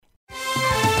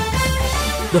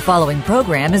The following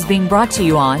program is being brought to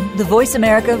you on the Voice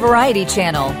America Variety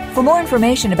Channel. For more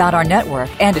information about our network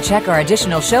and to check our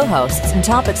additional show hosts and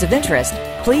topics of interest,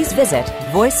 please visit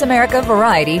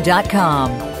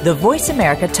voiceamericavariety.com. The Voice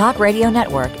America Talk Radio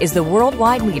Network is the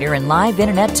worldwide leader in live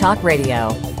Internet talk radio.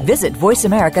 Visit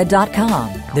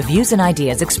voiceamerica.com. The views and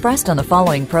ideas expressed on the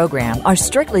following program are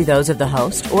strictly those of the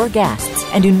host or guests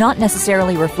and do not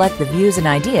necessarily reflect the views and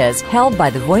ideas held by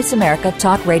the Voice America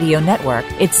Talk Radio Network,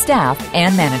 its staff,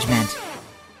 and management.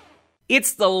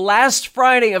 It's the last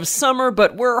Friday of summer,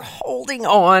 but we're holding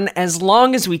on as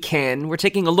long as we can. We're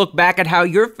taking a look back at how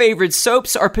your favorite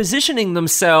soaps are positioning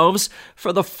themselves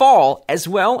for the fall, as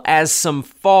well as some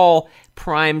fall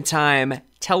primetime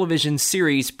television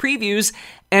series previews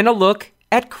and a look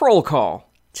at Kroll Call.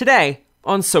 Today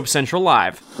on Soap Central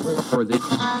Live.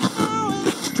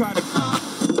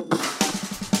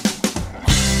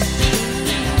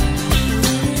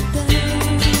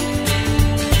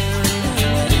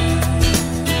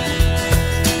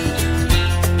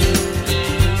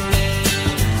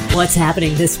 What's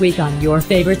happening this week on your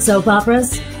favorite soap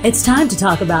operas? It's time to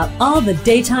talk about all the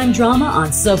daytime drama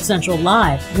on Soap Central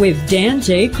Live with Dan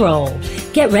J. Kroll.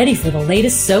 Get ready for the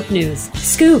latest soap news,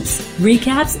 scoops,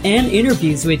 recaps, and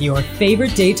interviews with your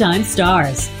favorite daytime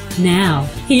stars. Now,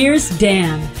 here's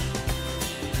Dan.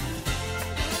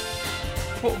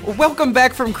 Welcome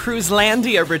back from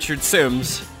Cruiselandia, Richard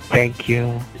Sims. Thank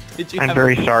you. I'm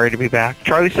very sorry to be back.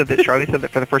 Charlie said that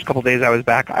for the first couple of days I was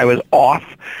back, I was off.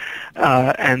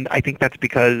 And I think that's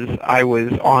because I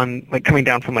was coming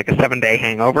down from a 7-day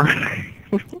hangover.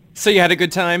 So you had a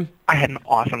good time? I had an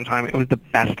awesome time. It was the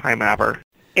best time ever.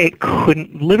 It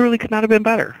literally could not have been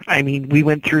better. I mean, we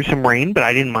went through some rain, but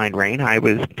I didn't mind rain. I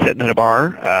was sitting in a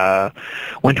bar,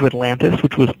 went to Atlantis,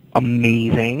 which was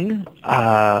amazing.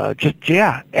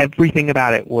 Everything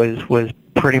about it was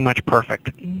pretty much perfect.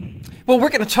 Well, we're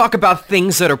going to talk about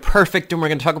things that are perfect, and we're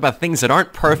going to talk about things that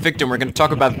aren't perfect, and we're going to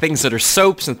talk about things that are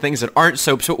soaps and things that aren't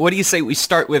soaps. So what do you say we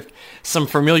start with some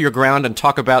familiar ground and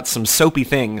talk about some soapy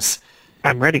things?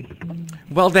 I'm ready.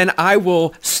 Well, then I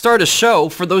will start a show.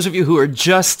 For those of you who are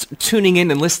just tuning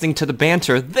in and listening to the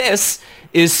banter, this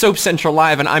is Soap Central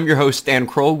Live, and I'm your host, Dan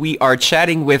Kroll. We are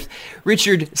chatting with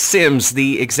Richard Sims,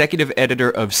 the executive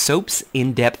editor of Soaps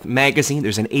In-Depth magazine.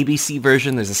 There's an ABC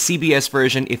version. There's a CBS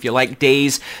version. If you like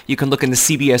Days, you can look in the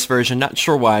CBS version. Not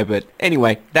sure why, but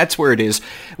anyway, that's where it is.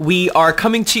 We are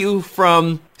coming to you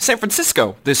from San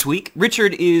Francisco this week.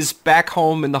 Richard is back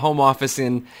home in the home office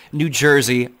in New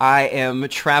Jersey. I am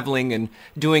traveling and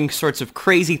doing sorts of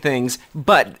crazy things,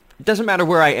 but it doesn't matter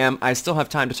where I am. I still have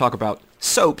time to talk about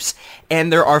soaps,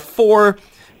 and there are 4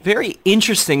 very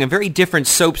interesting and very different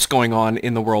soaps going on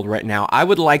in the world right now. I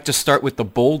would like to start with The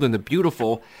Bold and the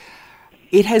Beautiful.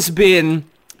 It has been,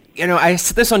 I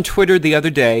said this on Twitter the other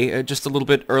day, just a little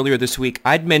bit earlier this week.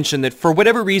 I'd mentioned that for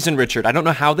whatever reason, Richard, I don't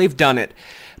know how they've done it,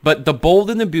 but The Bold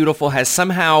and the Beautiful has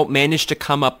somehow managed to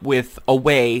come up with a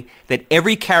way that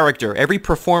every character, every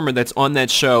performer that's on that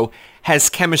show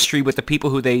has chemistry with the people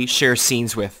who they share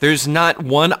scenes with. There's not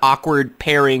one awkward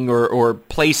pairing or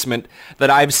placement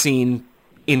that I've seen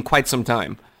in quite some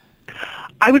time.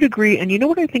 I would agree, and you know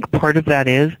what I think part of that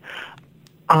is?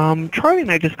 Charlie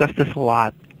and I discussed this a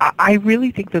lot. I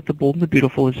really think that The Bold and the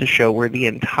Beautiful is a show where the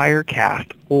entire cast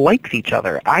likes each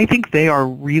other. I think they are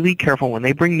really careful when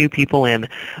they bring new people in.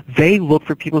 They look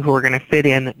for people who are going to fit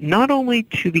in not only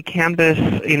to the canvas,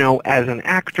 as an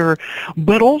actor,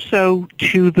 but also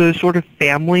to the sort of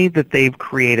family that they've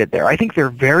created there. I think they're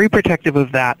very protective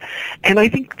of that. And I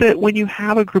think that when you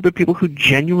have a group of people who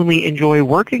genuinely enjoy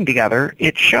working together,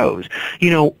 it shows.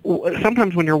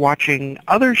 Sometimes when you're watching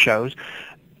other shows,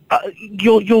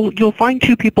 you'll find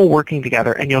 2 people working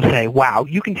together, and you'll say, "Wow,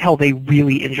 you can tell they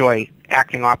really enjoy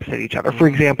acting opposite each other." For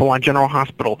example, on General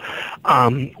Hospital,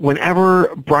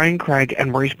 whenever Brian Craig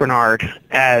and Maurice Bernard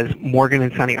as Morgan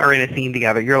and Sonny are in a scene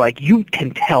together, you're like, you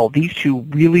can tell these 2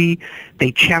 really,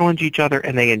 they challenge each other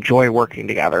and they enjoy working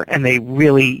together, and they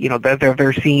really,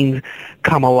 their scenes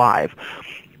come alive.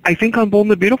 I think on Bold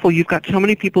and the Beautiful, you've got so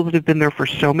many people that have been there for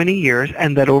so many years,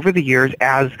 and that over the years,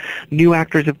 as new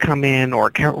actors have come in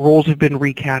or roles have been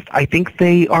recast, I think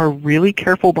they are really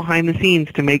careful behind the scenes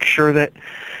to make sure that,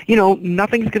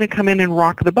 nothing's going to come in and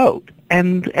rock the boat.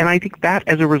 And I think that,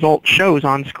 as a result, shows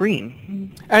on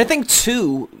screen. And I think,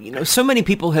 too, so many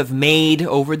people have made,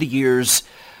 over the years,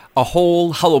 a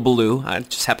whole hullabaloo, I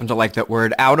just happen to like that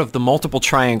word, out of the multiple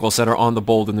triangles that are on The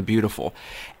Bold and the Beautiful.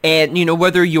 And,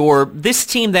 whether you're this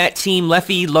team, that team,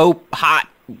 Leffy, Lope, Hot,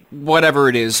 whatever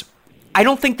it is, I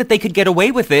don't think that they could get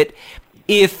away with it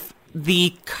if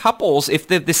the couples, if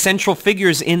the central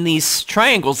figures in these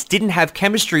triangles didn't have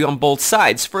chemistry on both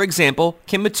sides. For example,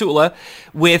 Kim Matula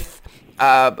with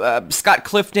Scott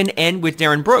Clifton and with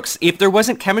Darren Brooks. If there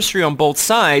wasn't chemistry on both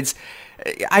sides,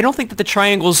 I don't think that the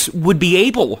triangles would be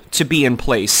able to be in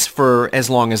place for as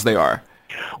long as they are.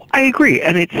 I agree,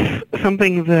 and it's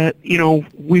something that,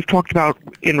 we've talked about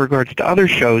in regards to other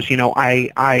shows.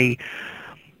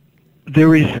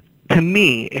 There is, to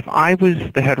me, if I was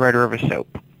the head writer of a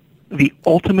soap, the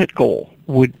ultimate goal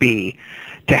would be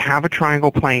to have a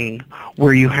triangle playing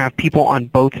where you have people on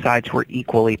both sides who are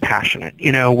equally passionate,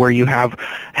 where you have,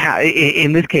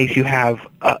 in this case, you have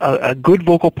a good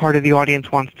vocal part of the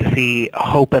audience wants to see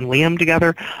Hope and Liam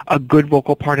together, a good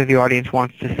vocal part of the audience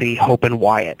wants to see Hope and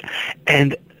Wyatt.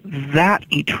 And that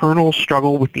eternal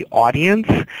struggle with the audience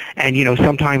and,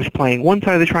 sometimes playing one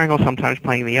side of the triangle, sometimes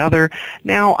playing the other.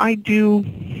 Now, I do,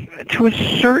 to a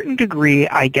certain degree,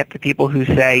 I get the people who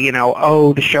say,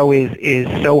 the show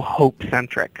is so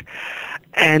Hope-centric.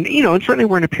 And, and certainly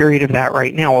we're in a period of that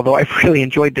right now, although I've really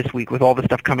enjoyed this week with all the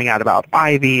stuff coming out about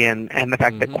Ivy and the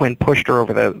fact that Quinn pushed her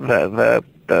over the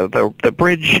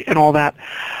bridge and all that.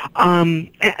 And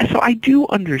so I do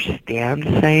understand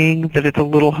saying that it's a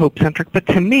little Hope-centric, but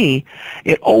to me,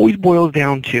 it always boils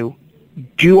down to,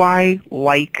 do I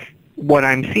like what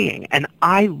I'm seeing? And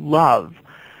I love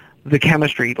the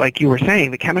chemistry, like you were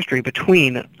saying, the chemistry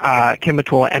between Kim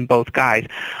Matula and both guys.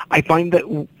 I find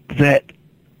that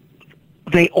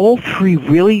they all three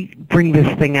really bring this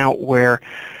thing out where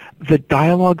the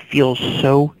dialogue feels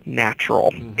so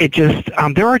natural. It just,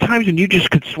 there are times when you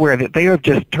just could swear that they have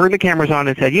just turned the cameras on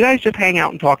and said, you guys just hang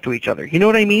out and talk to each other. You know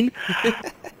what I mean?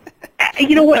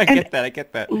 You know what? I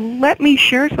get that. Let me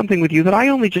share something with you that I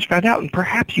only just found out, and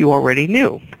perhaps you already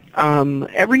knew.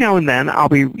 Every now and then I'll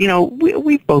be,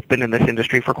 we've both been in this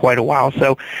industry for quite a while,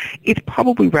 so it's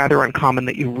probably rather uncommon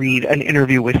that you read an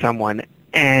interview with someone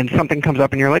and something comes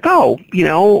up and you're like, oh,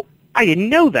 I didn't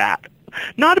know that.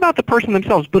 Not about the person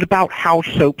themselves, but about how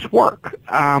soaps work.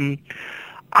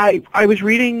 I was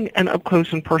reading an Up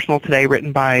Close and Personal today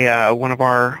written by one of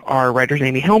our writers,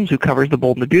 Amy Helms, who covers The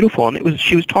Bold and the Beautiful, and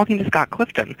she was talking to Scott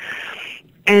Clifton.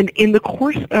 And in the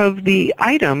course of the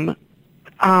item,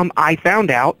 I found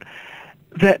out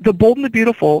that The Bold and the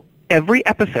Beautiful, every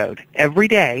episode, every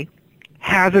day,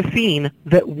 has a scene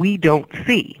that we don't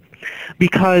see.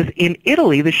 Because in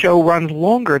Italy, the show runs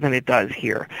longer than it does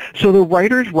here. So the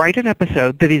writers write an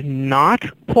episode that is not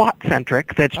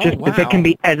plot-centric, that's just that can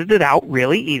be edited out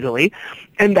really easily,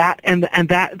 and that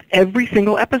every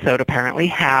single episode apparently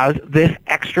has this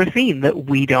extra scene that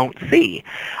we don't see.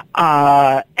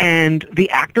 And the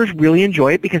actors really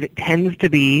enjoy it because it tends to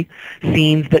be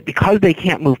scenes that, because they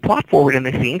can't move plot forward in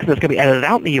the scene, because it's going to be edited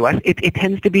out in the U.S., it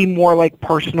tends to be more like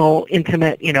personal,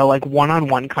 intimate, like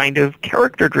one-on-one kind of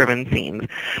character-driven scenes.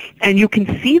 And you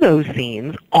can see those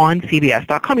scenes on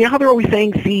CBS.com. You know how they're always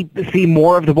saying see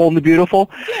more of The Bold and the Beautiful?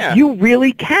 Yeah. You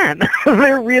really can.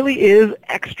 There really is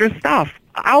extra stuff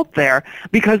out there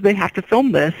because they have to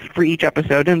film this for each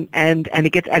episode, and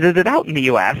it gets edited out in the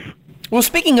U.S. Well,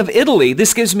 speaking of Italy,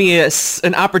 this gives me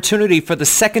an opportunity for the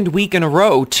second week in a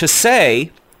row to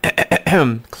say,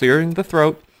 clearing the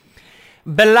throat,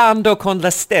 Ballando con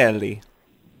le stelle.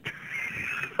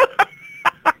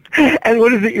 And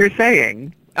what is it you're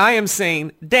saying? I am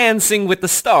saying Dancing with the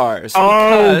Stars.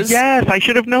 Oh, yes, I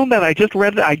should have known that. I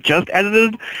just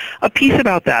edited a piece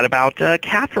about that, about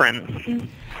Catherine.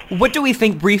 What do we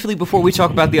think, briefly, before we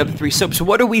talk about the other three soaps,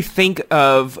 what do we think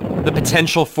of the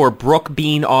potential for Brooke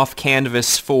being off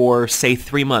canvas for, say,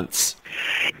 3 months?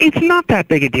 It's not that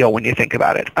big a deal when you think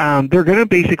about it. They're going to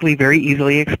basically very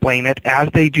easily explain it, as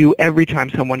they do every time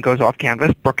someone goes off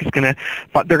canvas. Brooke is they're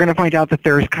going to find out that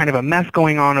there's kind of a mess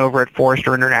going on over at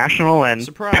Forrester International, and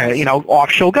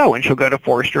off she'll go, and she'll go to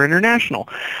Forrester International.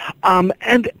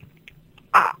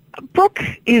 Brooke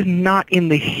is not in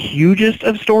the hugest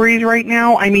of stories right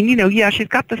now. I mean, she's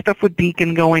got the stuff with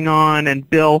Deacon going on and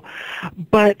Bill,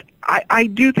 but I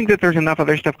do think that there's enough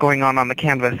other stuff going on the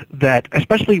canvas that,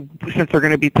 especially since they're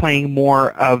going to be playing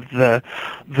more of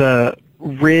the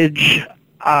Ridge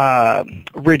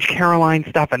Caroline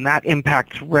stuff, and that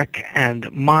impacts Rick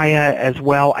and Maya as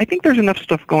well. I think there's enough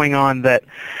stuff going on that,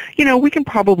 we can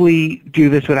probably do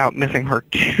this without missing her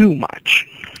too much.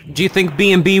 Do you think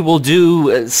B&B will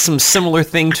do some similar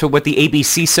thing to what the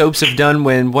ABC soaps have done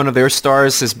when one of their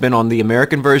stars has been on the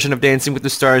American version of Dancing with the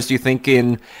Stars? Do you think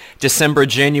in December,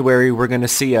 January, we're going to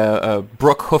see a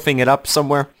Brooke hoofing it up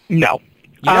somewhere? No.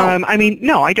 You don't? I mean,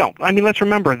 no, I don't. I mean, let's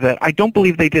remember that I don't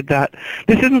believe they did that.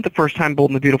 This isn't the first time Bold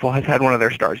and the Beautiful has had one of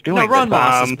their stars doing No, Ron this.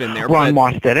 Moss has been there. Ron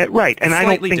Moss did it, right? And I don't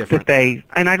slightly think different.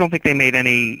 I don't think they made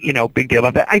any, big deal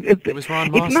about that. It was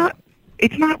Ron Moss.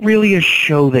 It's not really a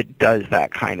show that does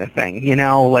that kind of thing,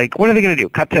 Like, what are they going to do?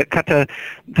 Cut to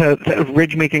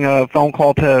Ridge making a phone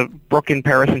call to Brooke in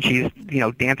Paris, and she's,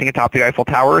 dancing atop the Eiffel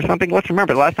Tower or something. Let's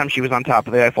remember, the last time she was on top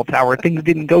of the Eiffel Tower, things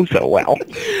didn't go so well.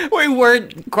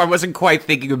 I wasn't quite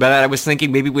thinking about that. I was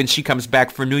thinking maybe when she comes back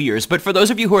for New Year's. But for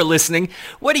those of you who are listening,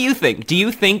 what do you think? Do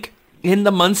you think in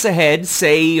the months ahead,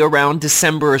 say around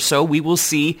December or so, we will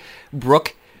see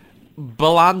Brooke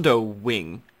Belando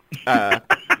wing?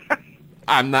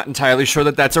 I'm not entirely sure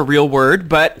that that's a real word,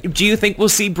 but do you think we'll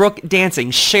see Brooke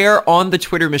dancing? Share on the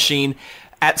Twitter machine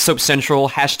at Soap Central,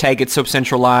 hashtag it Soap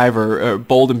Central Live or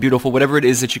Bold and Beautiful, whatever it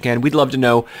is that you can. We'd love to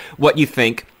know what you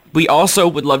think. We also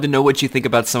would love to know what you think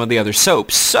about some of the other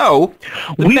soaps. So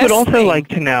we would also like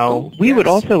to know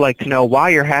while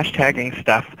you're hashtagging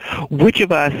stuff, which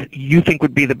of us you think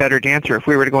would be the better dancer if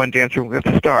we were to go on Dancing with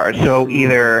the Stars. So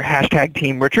either hashtag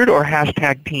Team Richard or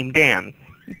hashtag Team Dan.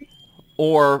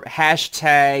 Or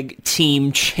hashtag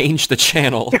Team Change the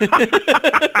Channel.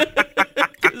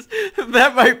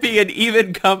 That might be an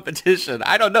even competition.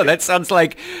 I don't know. That sounds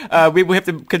like we have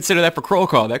to consider that for Kroll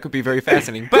Call. That could be very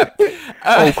fascinating. But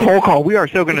Kroll Call. We are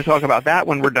so going to talk about that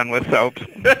when we're done with soaps.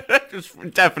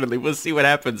 Definitely. We'll see what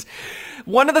happens.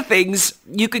 One of the things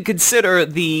you could consider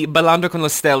the Ballando con le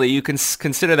Stelle, you can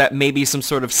consider that maybe some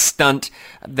sort of stunt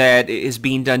that is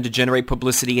being done to generate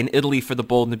publicity in Italy for The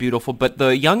Bold and the Beautiful. But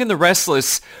The Young and the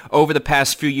Restless over the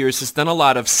past few years has done a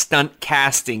lot of stunt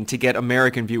casting to get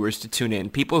American viewers to tune in.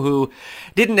 People who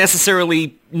didn't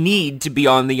necessarily need to be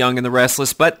on The Young and the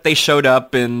Restless, but they showed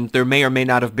up and there may or may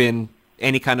not have been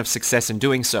any kind of success in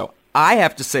doing so. I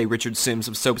have to say, Richard Sims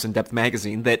of Soaps in Depth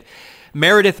magazine, that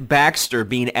Meredith Baxter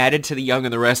being added to The Young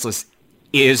and the Restless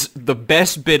is the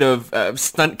best bit of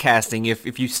stunt casting,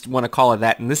 if you want to call it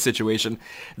that in this situation,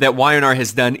 that Y&R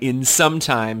has done in some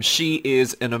time. She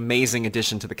is an amazing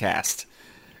addition to the cast.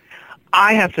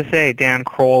 I have to say, Dan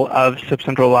Kroll of Soap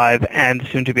Central Live and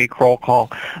soon-to-be Kroll Call,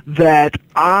 that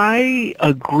I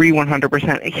agree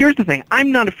 100%. Here's the thing. I'm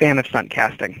not a fan of stunt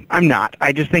casting. I'm not.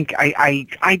 I just think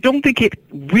I don't think it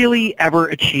really ever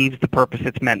achieves the purpose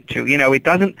it's meant to. It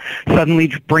doesn't suddenly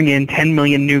bring in 10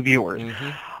 million new viewers.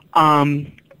 Mm-hmm.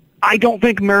 I don't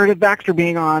think Meredith Baxter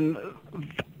being on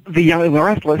The Young and the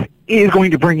Restless is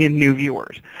going to bring in new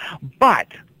viewers. But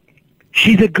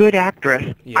she's a good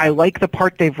actress. Yeah. I like the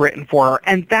part they've written for her,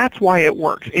 and that's why it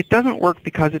works. It doesn't work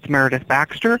because it's Meredith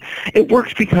Baxter. It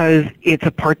works because it's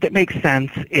a part that makes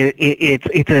sense.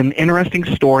 It's an interesting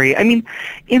story. I mean,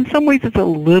 in some ways, it's a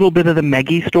little bit of the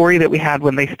Meggie story that we had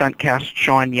when they stunt cast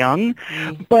Sean Young,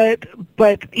 but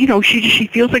she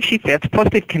feels like she fits. Plus,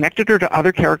 they've connected her to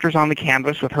other characters on the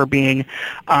canvas with her being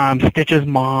Stitch's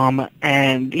mom,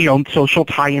 and so she'll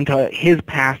tie into his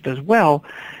past as well.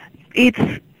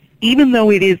 Even though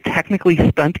it is technically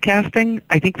stunt casting,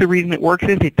 I think the reason it works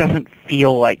is it doesn't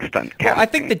feel like stunt casting. Well, I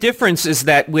think the difference is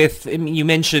that you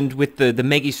mentioned with the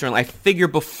Maggie story, I figure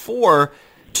before,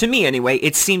 to me anyway,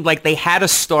 it seemed like they had a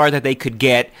star that they could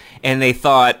get, and they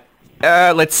thought,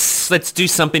 let's do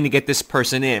something to get this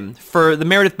person in. For the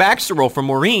Meredith Baxter role, for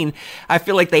Maureen, I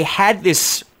feel like they had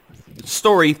this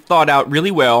story thought out really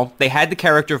well. They had the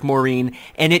character of Maureen,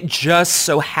 and it just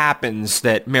so happens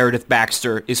that Meredith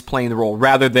Baxter is playing the role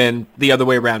rather than the other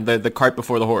way around, the cart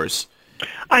before the horse.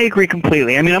 I agree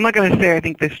completely. I mean, I'm not going to say I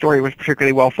think this story was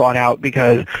particularly well thought out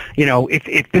because,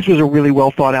 if this was a really well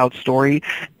thought out story,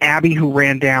 Abby, who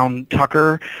ran down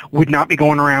Tucker, would not be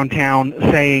going around town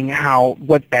saying how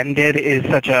what Ben did is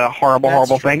such a horrible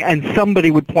thing. And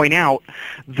somebody would point out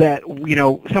that,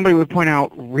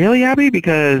 really, Abby?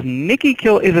 Because Nikki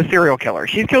is a serial killer.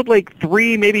 She's killed like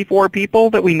 3, maybe 4 people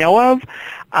that we know of.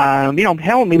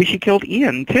 Hell, maybe she killed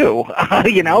Ian too,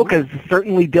 because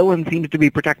certainly Dylan seems to be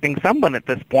protecting someone at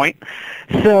this point.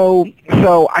 So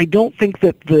I don't think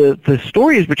that the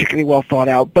story is particularly well thought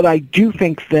out, but I do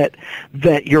think that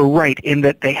you're right in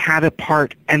that they had a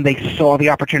part and they saw the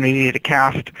opportunity to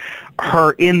cast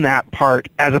her in that part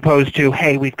as opposed to,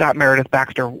 hey, we've got Meredith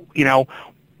Baxter,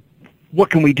 what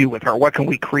can we do with her? What can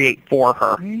we create for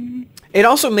her? It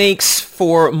also makes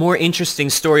for a more interesting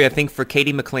story, I think, for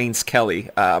Katie McLean's Kelly.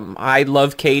 I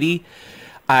love Katie.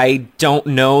 I don't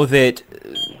know that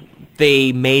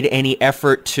they made any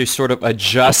effort to sort of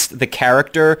adjust the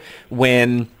character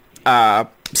when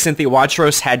Cynthia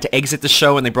Watros had to exit the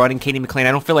show and they brought in Katie McLean.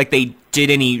 I don't feel like they did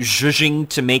any zhuzhing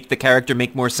to make the character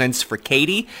make more sense for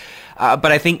Katie. But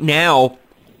I think now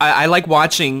I like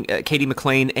watching Katie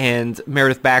McLean and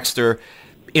Meredith Baxter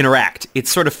interact.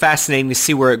 It's sort of fascinating to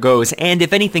see where it goes. And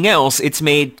if anything else, it's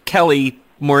made Kelly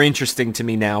more interesting to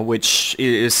me now, which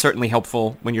is certainly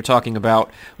helpful when you're talking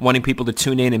about wanting people to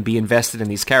tune in and be invested in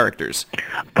these characters.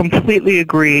 Completely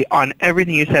agree on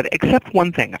everything you said, except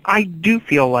one thing. I do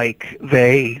feel like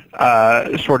they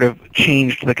sort of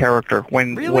changed the character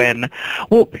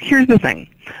well, here's the thing.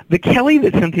 The Kelly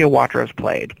that Cynthia Watros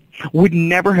played would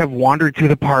never have wandered through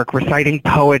the park reciting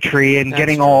poetry and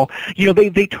getting true. All,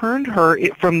 they turned her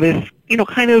from this,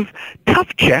 kind of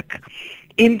tough chick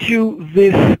into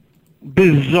this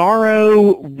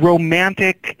bizarro,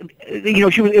 romantic,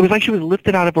 it was like she was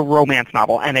lifted out of a romance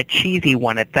novel, and a cheesy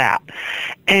one at that.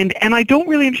 And I don't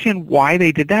really understand why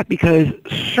they did that, because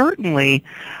certainly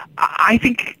I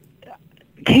think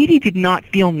Katie did not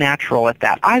feel natural at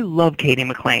that. I love Katie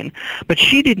McLean, but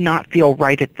she did not feel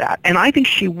right at that. And I think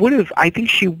she would have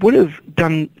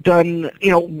done,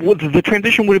 the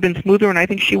transition would have been smoother, and I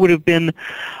think she would have been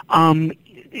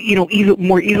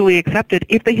more easily accepted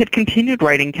if they had continued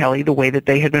writing Kelly the way that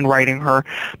they had been writing her,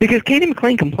 because Katie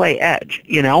McLean can play Edge,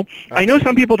 I know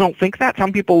some people don't think that.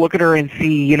 Some people look at her and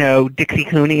see, Dixie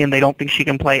Cooney, and they don't think she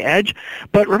can play Edge.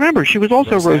 But remember, she was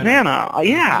also Rosanna.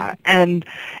 Yeah. And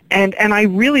I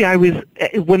was,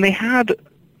 when they had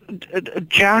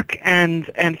Jack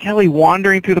and Kelly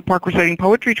wandering through the park reciting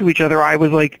poetry to each other, I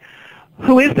was like,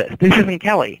 who is this? This isn't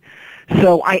Kelly.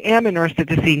 So I am interested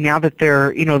to see, now that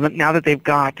they're, now that they've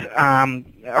got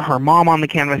her mom on the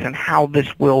canvas, and how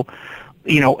this will,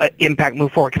 impact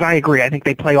move forward. Because I agree, I think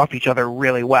they play off each other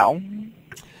really well.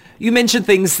 You mentioned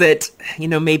things that,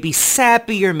 may be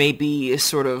sappy or maybe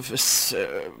sort of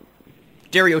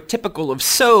stereotypical of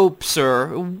soaps or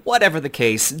whatever the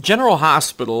case. General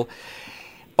Hospital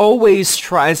always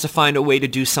tries to find a way to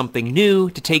do something new,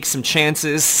 to take some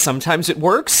chances. Sometimes it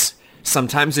works.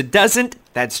 Sometimes it doesn't.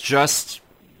 That's just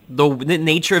the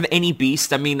nature of any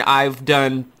beast. I mean, I've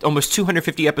done almost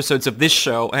 250 episodes of this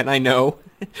show, and I know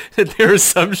that there are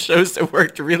some shows that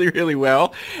worked really, really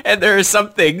well, and there are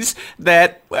some things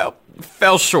that, well,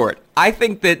 fell short. I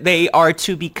think that they are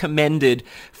to be commended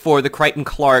for the Crichton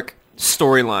Clark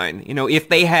storyline. If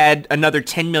they had another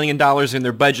 $10 million in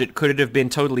their budget, could it have been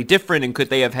totally different? And could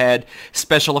they have had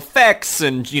special effects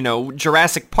and,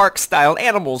 Jurassic Park style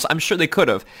animals? I'm sure they could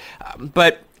have.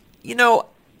 But,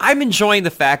 I'm enjoying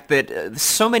the fact that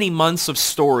so many months of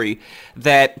story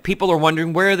that people are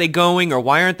wondering, where are they going, or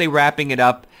why aren't they wrapping it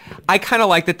up? I kind of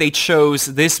like that they chose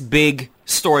this big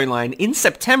storyline in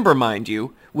September, mind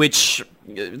you, which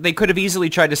they could have easily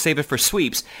tried to save it for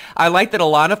sweeps. I like that a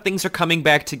lot of things are coming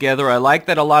back together. I like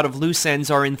that a lot of loose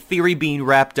ends are in theory being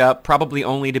wrapped up, probably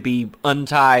only to be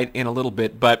untied in a little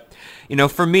bit. But,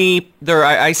 for me,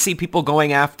 I see people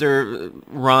going after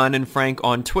Ron and Frank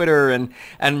on Twitter, and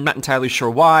I'm not entirely sure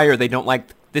why, or they don't like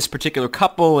this particular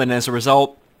couple, and as a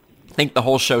result, think the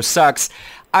whole show sucks.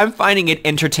 I'm finding it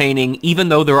entertaining, even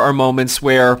though there are moments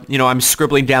where, I'm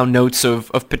scribbling down notes of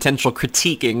potential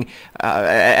critiquing.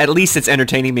 At least it's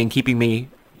entertaining me and keeping me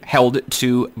held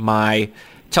to my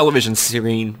television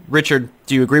screen. Richard,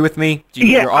 do you agree with me?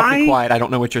 You're awfully quiet. I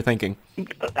don't know what you're thinking.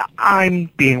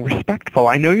 I'm being respectful.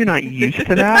 I know you're not used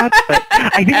to that, but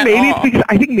I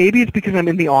think maybe it's because I'm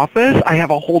in the office. I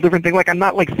have a whole different thing. Like, I'm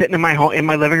not like sitting in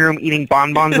my living room eating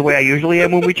bonbons the way I usually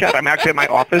am when we chat. I'm actually at my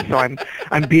office, so I'm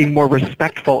being more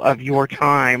respectful of your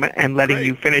time and letting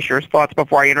you finish your thoughts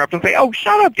before I interrupt and say, "Oh,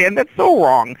 shut up, Dan. That's so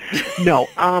wrong." No,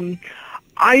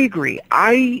 I agree.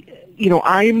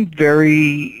 I'm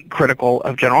very critical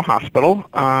of General Hospital.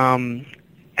 I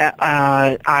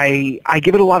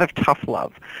give it a lot of tough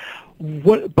love.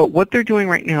 But what they're doing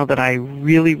right now that I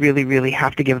really, really, really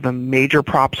have to give them major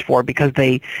props for, because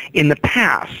they, in the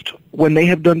past, when they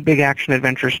have done big action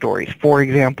adventure stories, for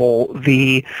example,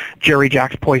 the Jerry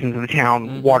Jack's Poisons of the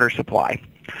Town water supply,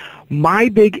 my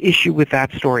big issue with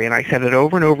that story, and I said it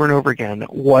over and over and over again,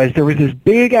 was there was this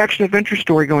big action adventure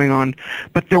story going on,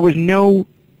 but there was no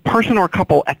person or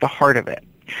couple at the heart of it.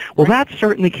 Well, that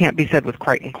certainly can't be said with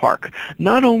Crichton Clark.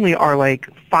 Not only are like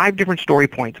 5 different story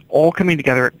points all coming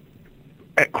together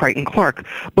at Crichton Clark,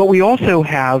 but we also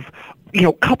have,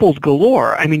 couples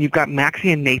galore. I mean, you've got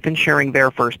Maxie and Nathan sharing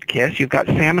their first kiss. You've got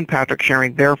Sam and Patrick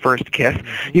sharing their first kiss.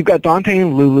 You've got Dante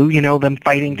and Lulu, them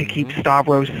fighting to keep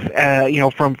Stavros,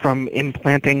 from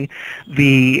implanting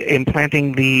the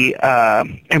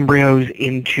embryos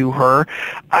into her.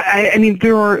 I mean,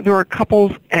 there are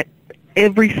couples at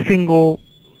every single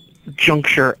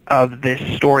juncture of this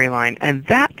storyline, and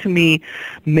that to me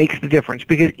makes the difference,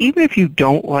 because even if you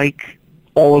don't like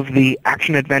all of the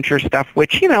action adventure stuff,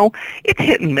 which it's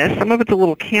hit and miss, some of it's a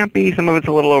little campy, some of it's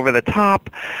a little over the top,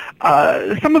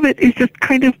 some of it is just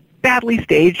kind of badly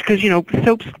staged, because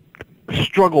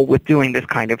struggle with doing this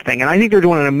kind of thing. And I think they're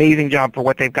doing an amazing job for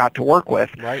what they've got to work with.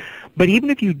 Right. But even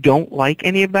if you don't like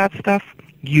any of that stuff,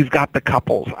 you've got the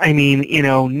couples. I mean,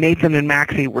 Nathan and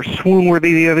Maxie were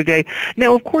swoon-worthy the other day.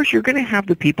 Now, of course, you're going to have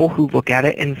the people who look at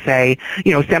it and say,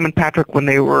 Sam and Patrick, when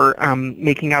they were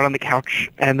making out on the couch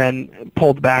and then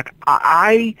pulled back,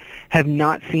 I have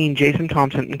not seen Jason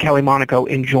Thompson and Kelly Monaco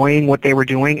enjoying what they were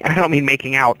doing. I don't mean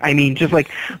making out. I mean, just like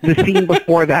the scene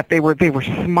before that, they were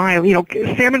smiling.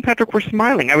 Sam and Patrick were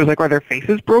smiling. I was like, are their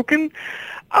faces broken?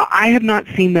 I have not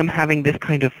seen them having this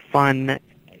kind of fun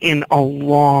in a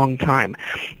long time.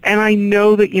 And I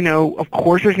know that, of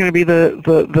course there's going to be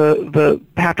the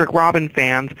Patrick Robin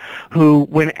fans who,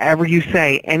 whenever you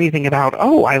say anything about,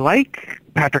 oh, I like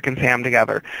Patrick and Sam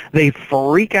together, they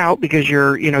freak out because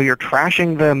you're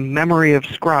trashing the memory of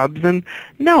Scrubs. And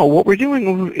no, what we're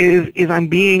doing is I'm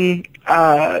being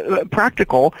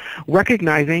practical,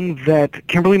 recognizing that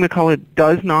Kimberly McCullough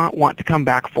does not want to come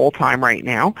back full-time right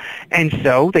now, and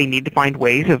so they need to find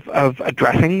ways of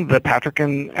addressing the Patrick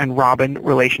and Robin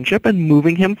relationship and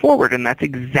moving him forward, and that's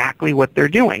exactly what they're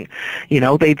doing.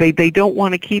 They don't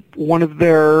want to keep one of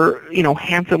their,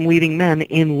 handsome leading men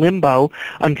in limbo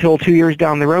until 2 years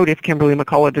down the road if Kimberly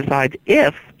McCullough decides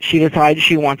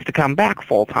she wants to come back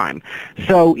full-time.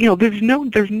 So, there's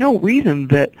no reason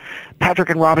that Patrick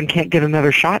and Robin can't get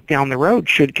another shot down the road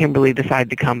should Kimberly decide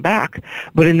to come back.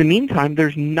 But in the meantime,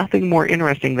 there's nothing more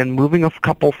interesting than moving a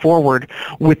couple forward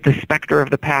with the specter of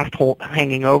the past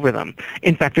hanging over them.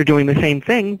 In fact, they're doing the same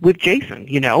thing with Jason.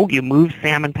 You move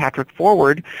Sam and Patrick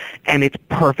forward, and it's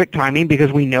perfect timing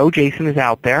because we know Jason is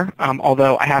out there.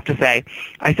 Although I have to say,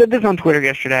 I said this on Twitter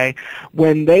yesterday,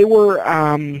 when they were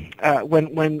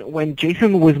when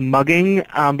Jason was mugging,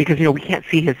 because we can't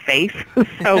see his face,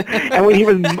 so and when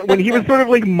he was sort of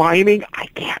like miming, I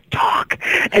can't talk,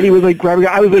 and he was like grabbing.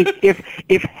 I was like,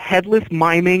 if headless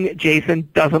miming Jason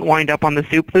doesn't wind up on the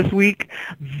soup this week,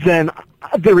 then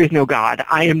there is no God.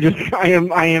 I am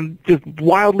just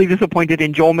wildly disappointed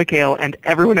in Joel McHale and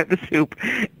everyone at the soup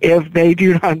if they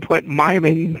do not put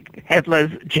miming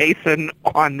headless Jason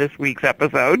on this week's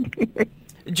episode.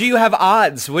 Do you have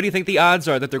odds? What do you think the odds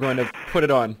are that they're going to put it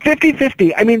on?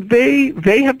 50-50. I mean,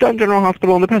 they have done General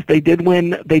Hospital in the past. They did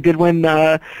when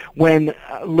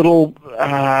little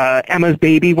Emma's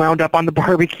baby wound up on the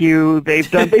barbecue. They've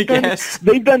done Yes.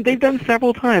 they've done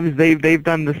several times. They've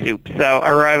done the soup.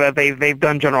 So they've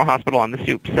done General Hospital on the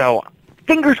soup. So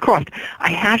fingers crossed.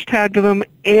 I hashtagged them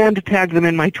and tagged them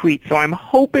in my tweet. So I'm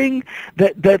hoping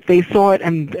that they saw it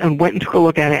and went and took a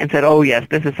look at it and said, oh, yes,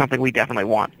 this is something we definitely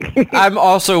want. I'm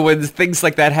also, when things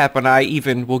like that happen, I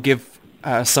even will give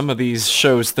some of these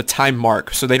shows the time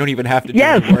mark so they don't even have to do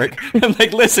the work. I'm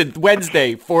like, listen,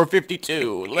 Wednesday,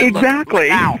 4:52. Exactly.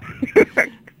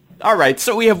 All right,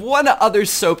 so we have one other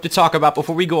soap to talk about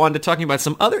before we go on to talking about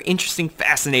some other interesting,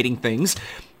 fascinating things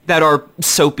that are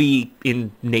soapy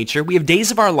in nature. We have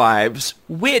Days of Our Lives,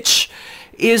 which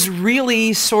is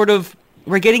really sort of,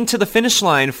 we're getting to the finish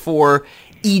line for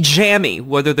E-Jammy,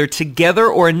 whether they're together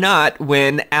or not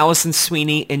when Allison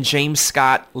Sweeney and James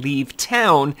Scott leave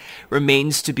town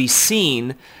remains to be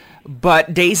seen.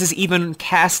 But Days is even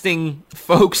casting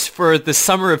folks for the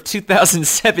summer of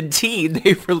 2017.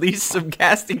 They've released some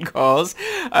casting calls.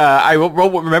 I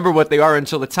won't remember what they are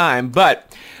until the time,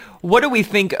 but what do we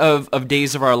think of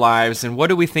Days of Our Lives, and what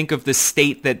do we think of the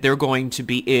state that they're going to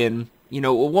be in?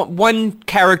 One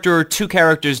character or two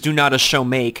characters do not a show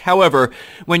make. However,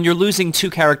 when you're losing two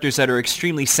characters that are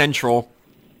extremely central,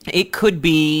 it could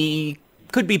be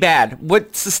bad.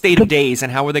 What's the state of Days,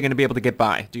 and how are they going to be able to get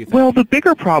by, do you think? Well, the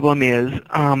bigger problem is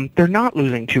they're not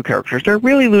losing two characters. They're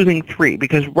really losing three,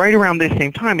 because right around this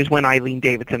same time is when Eileen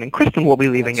Davidson and Kristen will be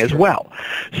leaving as well.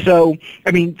 So,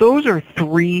 I mean, those are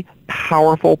three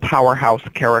powerful powerhouse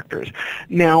characters.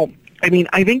 Now, I mean,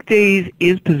 I think Days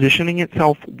is positioning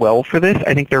itself well for this.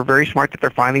 I think they're very smart that they're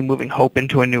finally moving Hope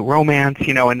into a new romance,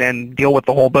 and then deal with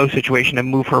the whole Bo situation and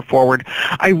move her forward.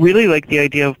 I really like the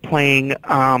idea of playing,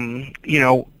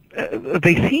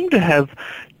 they seem to have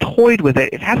toyed with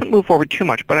it. It hasn't moved forward too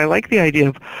much, but I like the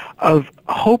idea of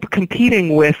Hope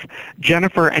competing with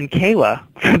Jennifer and Kayla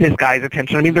for this guy's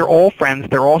attention. I mean, they're all friends.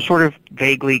 They're all sort of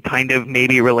vaguely kind of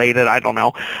maybe related, I don't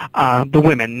know, the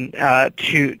women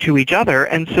to each other.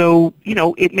 And so,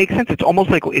 it makes sense. It'd almost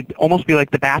be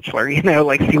like The Bachelor,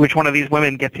 like see which one of these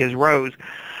women gets his rose.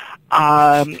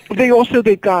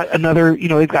 They've got another,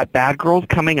 they've got Bad Girls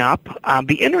coming up.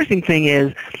 The interesting thing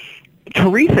is,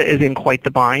 Teresa is in quite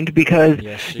the bind because,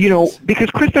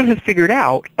 because Kristen has figured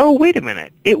out, oh, wait a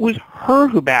minute, it was her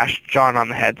who bashed John on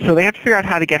the head, so they have to figure out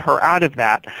how to get her out of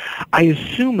that. I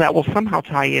assume that will somehow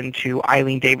tie into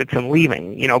Eileen Davidson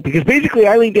leaving, because basically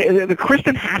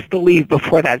Kristen has to leave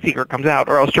before that secret comes out,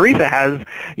 or else Teresa has,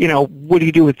 what do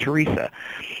you do with Teresa?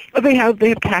 They have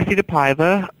Cassie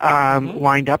DePaiva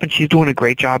lined up, and she's doing a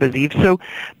great job as Eve, so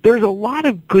there's a lot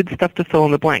of good stuff to fill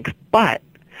in the blanks, but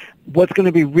what's going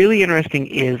to be really interesting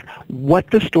is what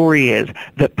the story is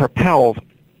that propels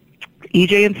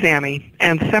EJ and Sammy,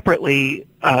 and separately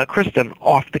Kristen,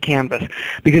 off the canvas.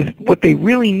 Because what they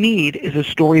really need is a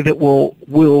story that will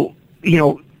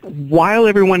while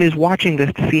everyone is watching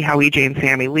this to see how EJ and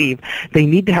Sammy leave, they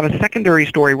need to have a secondary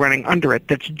story running under it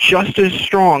that's just as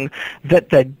strong, that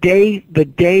the day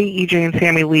EJ and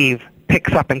Sammy leave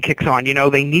picks up and kicks on.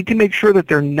 They need to make sure that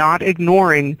they're not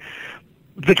ignoring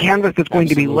the canvas that's going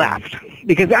to be left,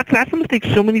 because that's the mistake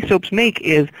so many soaps make,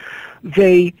 is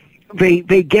they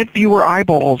get viewer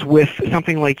eyeballs with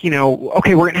something like,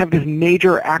 okay, we're going to have this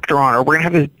major actor on, or we're going to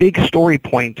have this big story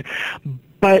point,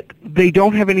 but they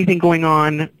don't have anything going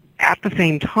on at the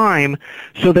same time,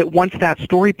 so that once that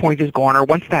story point is gone, or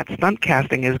once that stunt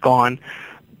casting is gone,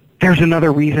 there's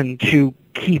another reason to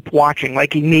keep watching.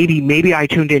 Like maybe I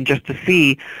tuned in just to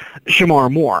see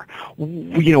Shamar Moore.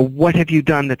 What have you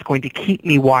done that's going to keep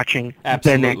me watching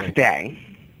the next day?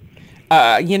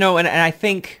 And I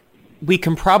think we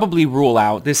can probably rule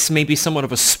out, this may be somewhat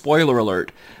of a spoiler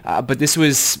alert, but this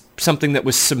was something that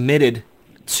was submitted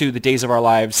to the Days of Our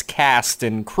Lives cast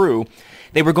and crew.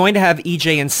 They were going to have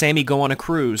EJ and Sammy go on a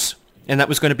cruise, and that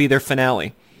was going to be their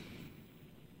finale.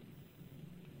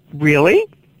 Really?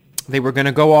 They were going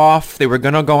to go off. They were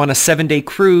going to go on a 7-day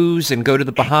cruise and go to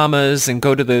the Bahamas and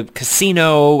go to the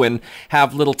casino and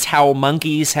have little towel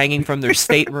monkeys hanging from their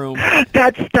stateroom.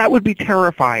 That would be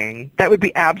terrifying. That would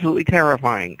be absolutely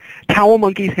terrifying. Towel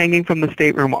monkeys hanging from the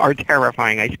stateroom are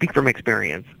terrifying. I speak from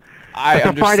experience. That's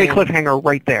a Friday cliffhanger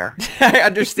right there. I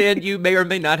understand you may or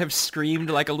may not have screamed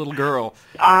like a little girl.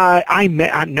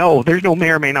 No, there's no may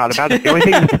or may not about it. The only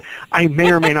thing is I may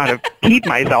or may not have peed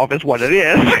myself is what it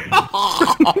is.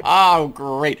 Oh,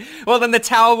 great. Well, then the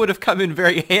towel would have come in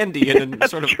very handy in a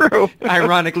sort of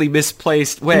ironically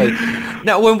misplaced way.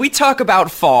 Now, when we talk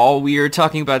about fall, we are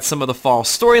talking about some of the fall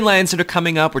storylines that are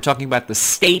coming up. We're talking about the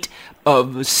state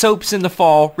of soaps in the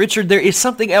fall. Richard, there is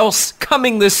something else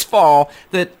coming this fall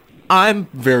that I'm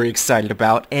very excited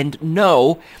about, and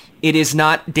no, it is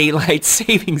not daylight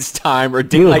savings time or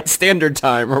daylight standard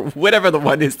time or whatever the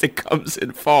one is that comes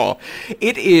in fall.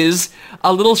 It is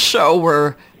a little show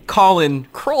we're calling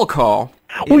Kroll Call.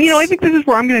 Well, I think this is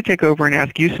where I'm going to take over and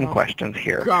ask you some questions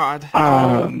here. God.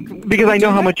 Because I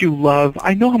know how much you love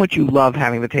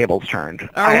having the tables turned.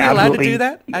 Are we allowed to do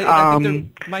that? I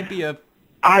think there might be a...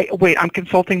 I'm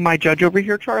consulting my judge over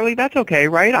here, Charlie. That's okay,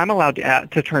 right? I'm allowed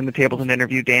to turn the tables and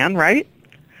interview Dan, right?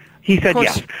 He said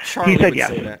yes. Charlie he said would yes.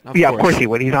 Say that, of course he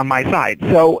would. He's on my side.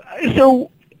 So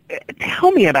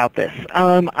tell me about this.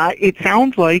 It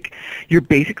sounds like you're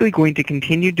basically going to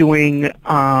continue doing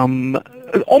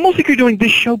almost like you're doing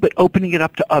this show, but opening it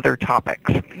up to other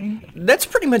topics. That's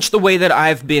pretty much the way that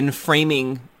I've been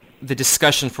framing the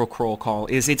discussion for Kroll Call.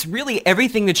 Is it's really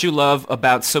everything that you love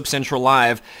about Soap Central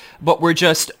Live, but we're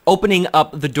just opening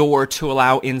up the door to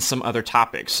allow in some other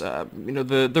topics.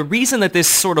 The reason that this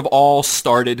sort of all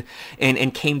started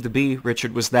and came to be,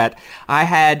 Richard, was that I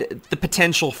had the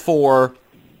potential for,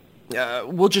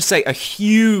 we'll just say, a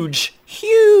huge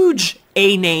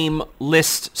A-name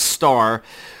list star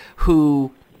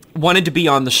who wanted to be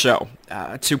on the show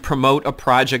to promote a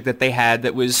project that they had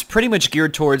that was pretty much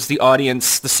geared towards the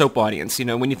audience, the soap audience.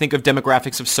 When you think of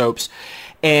demographics of soaps,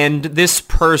 and this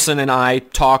person and I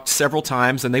talked several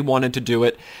times and they wanted to do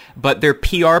it, but their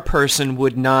PR person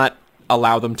would not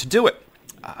allow them to do it.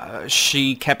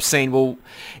 She kept saying, well,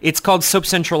 it's called Soap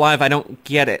Central Live. I don't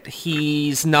get it.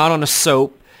 He's not on a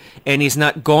soap, and he's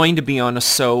not going to be on a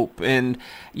soap, and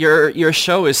your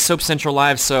show is Soap Central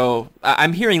Live, so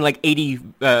I'm hearing like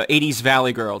 80s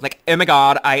Valley Girl. Like, oh my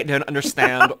God, I don't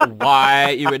understand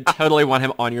why you would totally want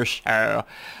him on your show.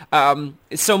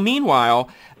 So meanwhile,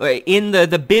 in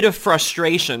the bit of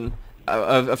frustration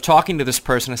of talking to this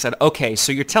person, I said, okay,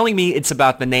 so you're telling me it's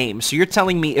about the name. So you're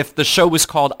telling me if the show was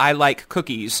called I Like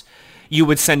Cookies, you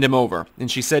would send him over.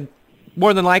 And she said,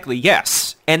 more than likely,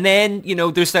 yes. And then,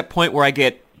 there's that point where I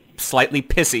get slightly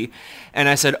pissy, and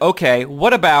I said, okay,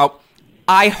 what about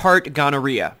I Heart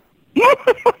Gonorrhea?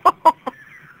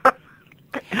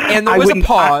 And there was a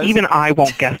pause. Even I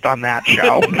won't guest on that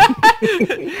show.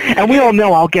 And we all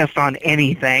know I'll guest on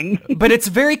anything. But it's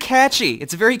very catchy.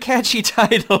 It's a very catchy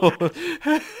title.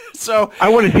 So I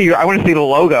want to see the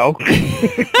logo.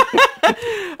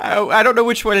 I don't know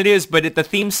which one it is, but the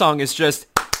theme song is just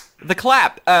the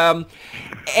clap.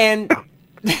 And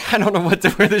I don't know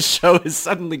where the show is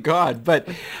suddenly gone, but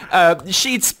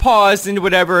she's paused and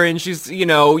whatever, and she's,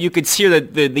 you could hear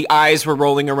that the eyes were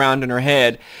rolling around in her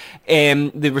head.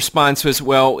 And the response was,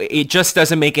 well, it just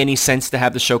doesn't make any sense to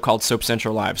have the show called Soap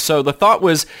Central Live. So the thought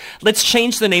was, let's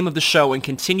change the name of the show and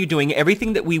continue doing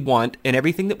everything that we want and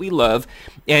everything that we love,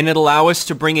 and it'll allow us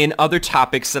to bring in other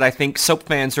topics that I think soap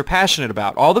fans are passionate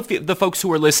about. All the folks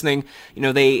who are listening,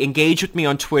 they engage with me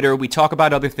on Twitter. We talk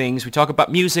about other things. We talk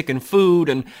about music and food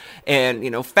and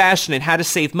fashion and how to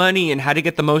save money and how to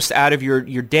get the most out of your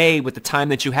day with the time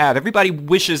that you have. Everybody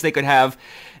wishes they could have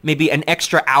maybe an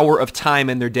extra hour of time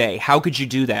in their day. How could you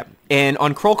do that? And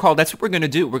on Kroll Call, that's what we're going to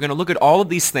do. We're going to look at all of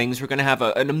these things. We're going to have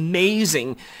an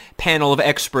amazing panel of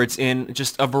experts in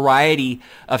just a variety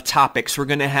of topics. We're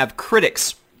going to have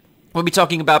critics. We'll be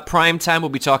talking about prime time. We'll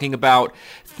be talking about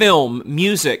film,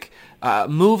 music,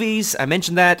 movies. I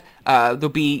mentioned that. There'll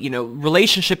be,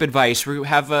 relationship advice. We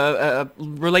have a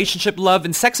relationship, love,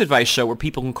 and sex advice show where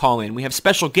people can call in. We have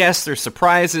special guests. There's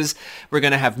surprises. We're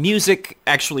going to have music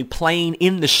actually playing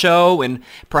in the show and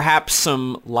perhaps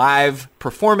some live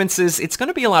performances. It's going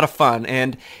to be a lot of fun,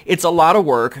 and it's a lot of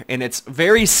work, and it's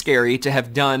very scary to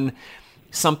have done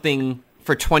something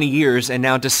for 20 years and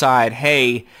now decide,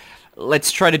 hey,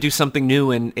 let's try to do something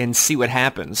new and see what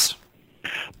happens.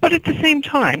 But at the same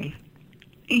time,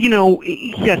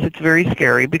 yes, it's very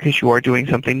scary because you are doing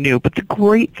something new. But the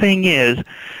great thing is,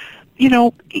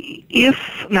 now,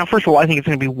 first of all, I think it's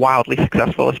going to be wildly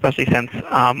successful, especially since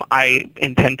I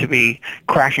intend to be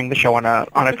crashing the show on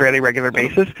a fairly regular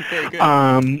basis.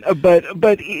 But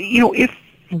if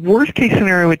worst case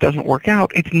scenario it doesn't work out,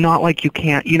 it's not like you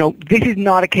can't, this is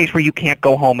not a case where you can't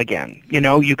go home again.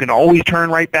 You can always turn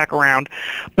right back around.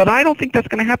 But I don't think that's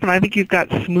going to happen. I think you've got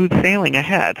smooth sailing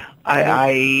ahead.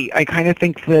 I kind of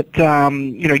think that,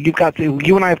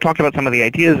 you and I have talked about some of the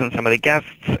ideas and some of the guests,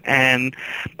 and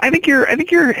I think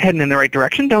you're heading in the right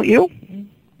direction, don't you?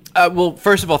 Well,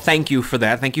 first of all, thank you for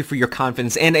that. Thank you for your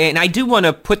confidence. And I do want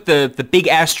to put the big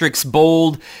asterisk,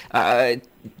 bold,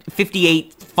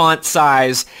 58 font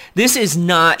size. This is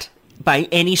not, by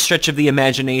any stretch of the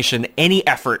imagination, any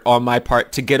effort on my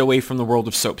part to get away from the world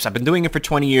of soaps. I've been doing it for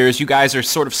 20 years. You guys are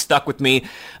sort of stuck with me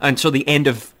until the end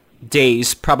of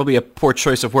days, probably a poor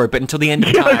choice of word, but until the end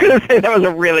of time. I was going to say that was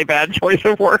a really bad choice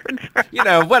of words.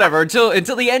 Whatever. Until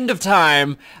the end of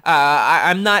time,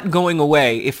 I'm not going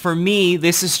away. If for me,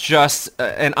 this is just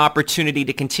an opportunity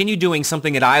to continue doing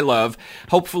something that I love.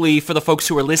 Hopefully, for the folks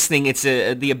who are listening, it's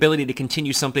the ability to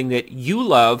continue something that you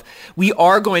love. We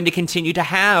are going to continue to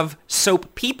have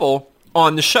soap people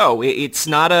on the show. It's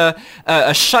not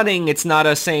a shunning. It's not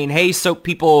a saying, hey, soap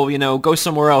people, go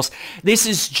somewhere else. This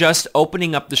is just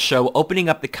opening up the show, opening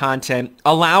up the content,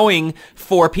 allowing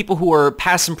for people who are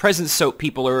past and present soap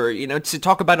people or, to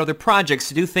talk about other projects,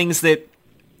 to do things that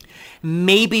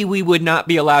maybe we would not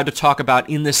be allowed to talk about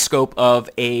in the scope of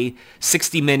a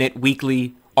 60-minute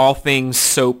weekly all things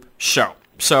soap show.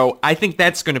 So I think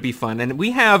that's going to be fun. And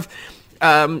we have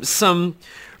some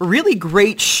really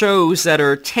great shows that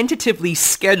are tentatively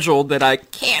scheduled that I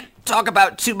can't talk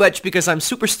about too much because I'm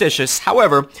superstitious.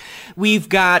 However, we've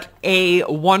got a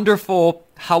wonderful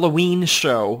Halloween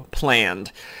show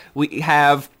planned. We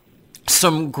have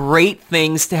some great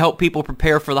things to help people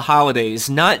prepare for the holidays,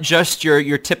 not just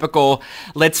your typical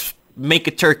let's make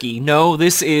a turkey. No,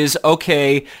 this is,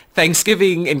 okay,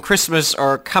 Thanksgiving and Christmas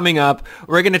are coming up.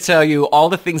 We're going to tell you all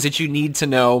the things that you need to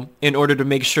know in order to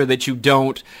make sure that you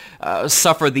don't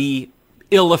suffer the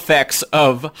ill effects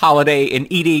of holiday and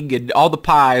eating and all the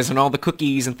pies and all the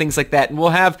cookies and things like that. And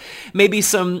we'll have maybe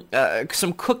some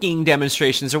cooking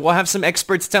demonstrations, or we'll have some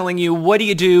experts telling you what do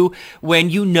you do when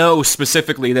you know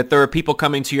specifically that there are people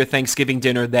coming to your Thanksgiving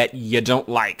dinner that you don't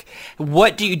like.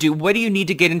 What do you do? What do you need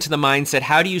to get into the mindset?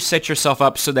 How do you set yourself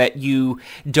up so that you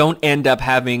don't end up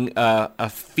having a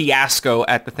fiasco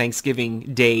at the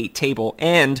Thanksgiving Day table?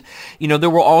 And, there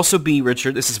will also be,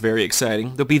 Richard, this is very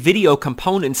exciting, there'll be video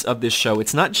components of this show.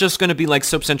 It's not just going to be like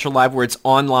Soap Central Live where it's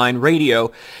online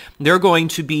radio. There are going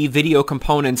to be video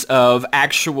components of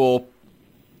actual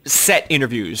set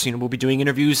interviews. We'll be doing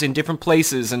interviews in different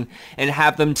places and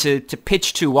have them to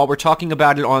pitch to while we're talking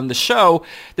about it on the show.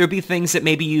 There'll be things that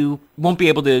maybe you won't be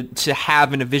able to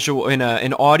have in a visual, in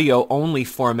an audio only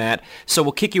format. So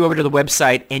we'll kick you over to the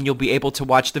website and you'll be able to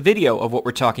watch the video of what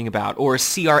we're talking about, or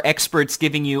see our experts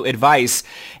giving you advice.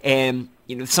 And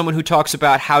someone who talks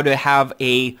about how to have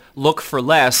a look for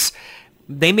less,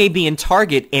 they may be in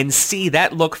Target and see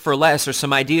that look for less, or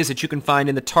some ideas that you can find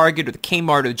in the Target or the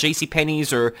Kmart or the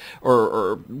JCPenney's or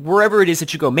wherever it is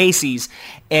that you go, Macy's,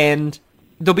 and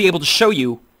they'll be able to show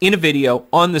you in a video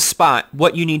on the spot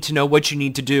what you need to know, what you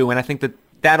need to do. And I think that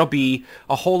that'll be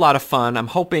a whole lot of fun. I'm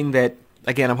hoping that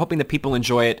people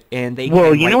enjoy it, and they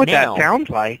Well, can you right know what now. that sounds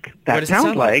like? What does it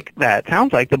sound like? That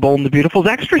sounds like the Bold and the Beautiful's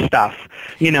extra stuff.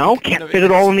 Can't fit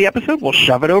it all in the episode? We'll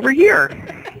shove it over here.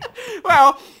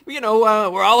 Well,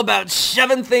 we're all about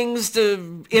shoving things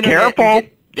to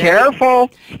internet. Careful.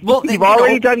 Well, You've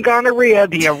already done gonorrhea.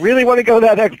 Do you really want to go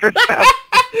that extra step?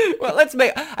 Well,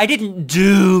 I didn't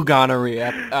do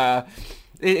gonorrhea.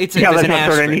 Let's not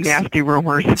start any nasty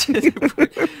rumors.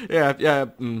 Yeah.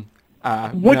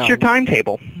 What's your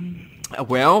timetable?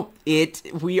 Well,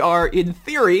 we are in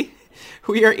theory,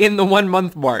 we are in the 1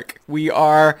 month mark. We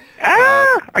are.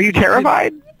 Are you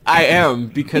terrified? I am,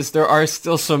 because there are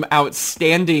still some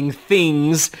outstanding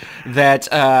things that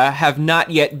have not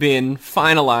yet been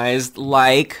finalized,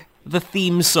 like the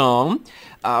theme song.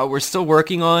 We're still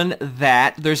working on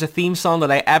that. There's a theme song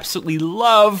that I absolutely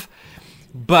love,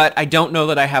 but I don't know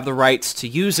that I have the rights to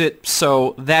use it,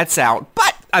 so that's out.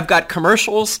 But I've got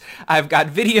commercials, I've got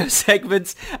video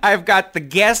segments, I've got the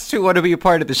guests who want to be a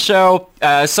part of the show.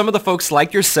 Some of the folks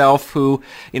like yourself who,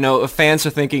 fans are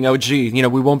thinking, oh, gee,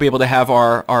 we won't be able to have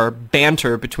our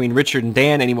banter between Richard and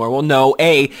Dan anymore. Well, no,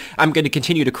 A, I'm going to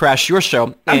continue to crash your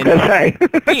show. And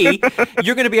B,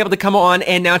 you're going to be able to come on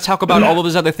and now talk about all of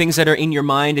those other things that are in your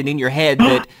mind and in your head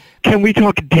that... Can we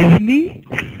talk Disney?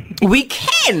 We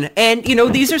can. And,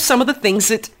 these are some of the things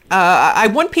that I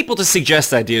want people to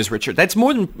suggest ideas, Richard. That's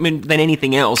more than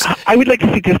anything else. I would like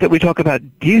to suggest that we talk about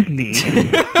Disney.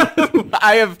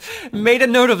 I have made a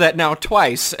note of that now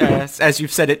twice, as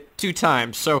you've said it 2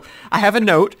 times. So I have a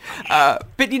note.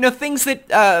 But, things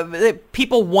that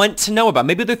people want to know about.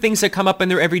 Maybe they're things that come up in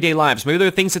their everyday lives. Maybe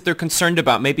they're things that they're concerned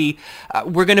about. Maybe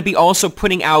we're going to be also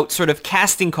putting out sort of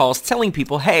casting calls, telling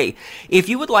people, hey, if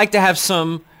you would like to have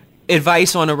some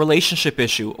advice on a relationship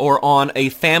issue or on a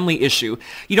family issue,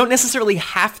 you don't necessarily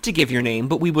have to give your name,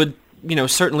 but we would,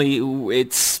 certainly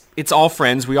it's all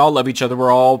friends. We all love each other.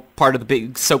 We're all part of the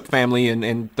big soap family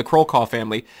and the Kroll Call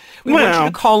family. We want you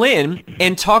to call in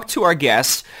and talk to our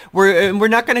guests. We're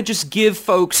not going to just give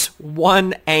folks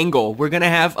one angle. We're going to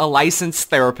have a licensed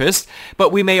therapist,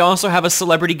 but we may also have a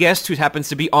celebrity guest who happens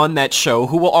to be on that show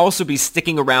who will also be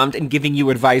sticking around and giving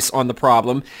you advice on the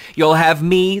problem. You'll have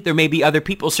me. There may be other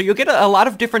people. So you'll get a lot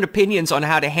of different opinions on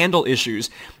how to handle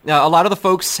issues. A lot of the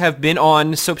folks have been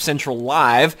on Soap Central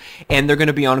Live, and they're going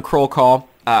to be on Kroll Call.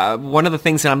 One of the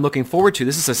things that I'm looking forward to,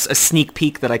 this is a sneak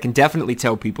peek that I can definitely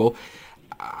tell people,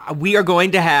 we are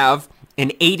going to have an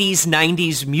 80s,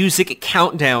 90s music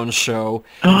countdown show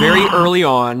very early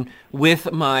on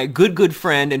with my good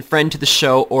friend and friend to the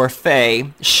show,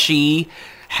 Orfeh. She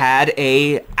had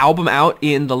a album out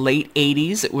in the late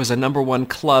 80s. It was a #1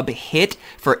 club hit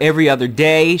for every other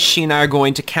day. She and I are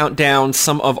going to count down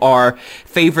some of our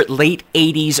favorite late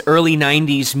 80s, early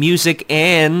 90s music,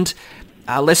 and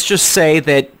let's just say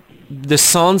that the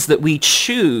songs that we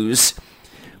choose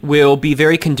will be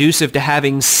very conducive to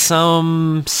having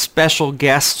some special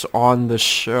guests on the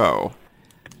show.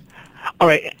 All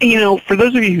right. For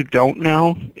those of you who don't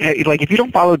know, if you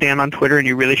don't follow Dan on Twitter, and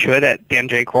you really should, at Dan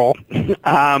J. Kroll,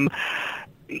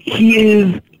 he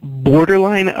is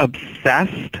borderline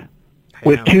obsessed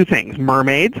with 2 things,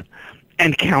 mermaids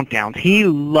and countdowns. He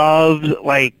loves,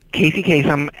 Casey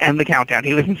Kasem and the countdown.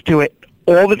 He listens to it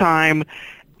all the time.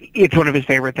 It's one of his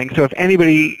favorite things. So if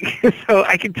anybody,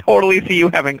 I can totally see you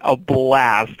having a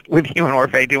blast with you and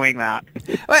Orfeh doing that.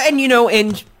 And,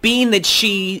 and being that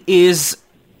she is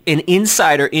an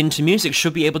insider into music,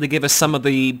 she'll be able to give us some of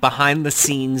the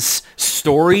behind-the-scenes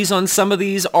stories on some of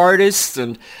these artists.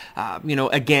 And,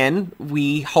 again,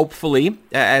 we hopefully,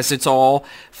 as it's all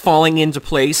falling into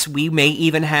place, we may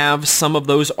even have some of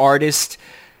those artists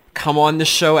come on the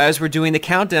show as we're doing the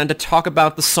countdown to talk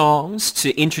about the songs,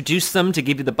 to introduce them, to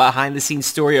give you the behind-the-scenes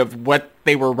story of what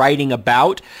they were writing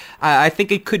about. I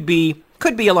think it could be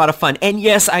a lot of fun. And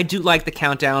yes, I do like the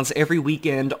countdowns. Every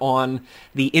weekend on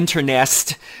the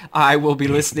internet, I will be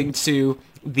listening to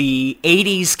the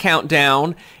 80s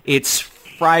countdown. It's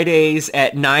Fridays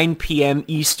at 9 p.m.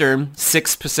 Eastern,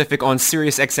 6 Pacific on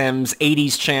Sirius XM's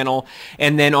 80s channel.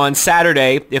 And then on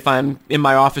Saturday, if I'm in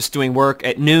my office doing work,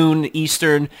 at noon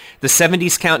Eastern, the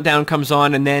 70s countdown comes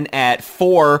on. And then at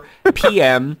 4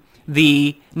 p.m.,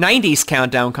 the 90s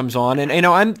countdown comes on. And, you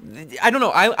know, I don't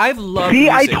know, I've loved See,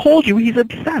 music. I told you, he's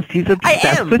obsessed. He's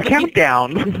obsessed with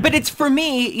countdown. But it's, for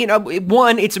me, you know,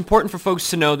 one, it's important for folks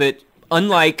to know that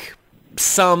unlike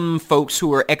some folks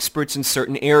who are experts in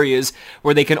certain areas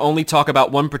where they can only talk about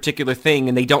one particular thing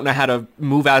and they don't know how to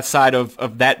move outside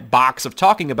of that box of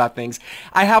talking about things,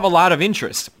 I have a lot of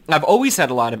interest. I've always had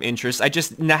a lot of interest. I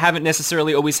just haven't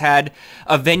necessarily always had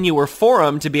a venue or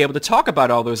forum to be able to talk about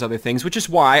all those other things, which is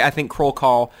why I think Kroll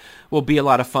Call will be a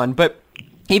lot of fun. But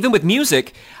even with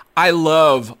music, I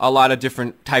love a lot of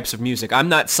different types of music. I'm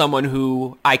not someone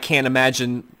who I can't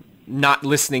imagine not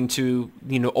listening to,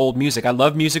 you know, old music. I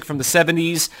love music from the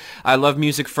 70s. I love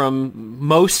music from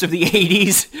most of the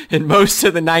 80s and most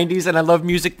of the 90s, and I love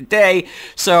music today.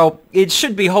 So it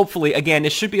should be, hopefully, again,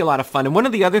 it should be a lot of fun. And one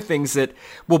of the other things that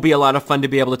will be a lot of fun to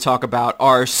be able to talk about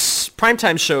are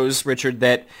primetime shows, Richard,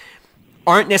 that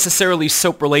aren't necessarily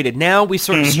soap related. Now we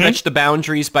sort of stretch the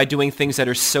boundaries by doing things that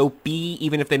are soapy,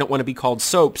 even if they don't want to be called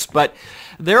soaps. But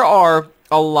there are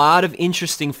a lot of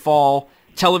interesting fall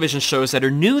television shows that are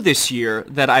new this year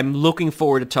that I'm looking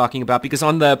forward to talking about, because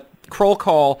on the Kroll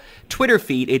Call Twitter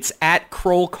feed, it's at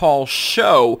Kroll Call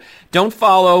Show. Don't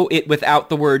follow it without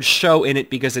the word show in it,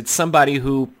 because it's somebody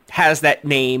who has that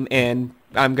name, and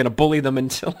I'm going to bully them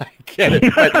until I get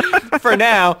it. But for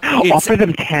now, offer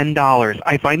them $10.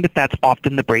 I find that that's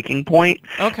often the breaking point.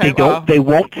 Okay, they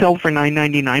won't sell for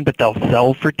 $9.99, but they'll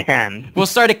sell for $10. We'll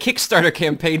start a Kickstarter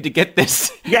campaign to get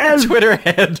this Yes. Twitter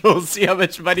handle, see how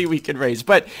much money we can raise.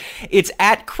 But it's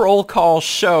at Kroll Call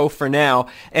Show for now.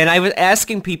 And I was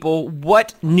asking people,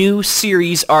 what new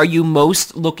series are you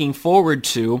most looking forward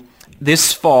to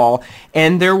this fall?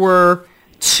 And there were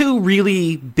two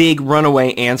really big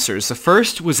runaway answers. The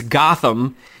first was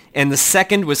Gotham, and the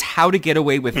second was How to Get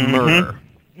Away with Murder.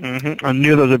 I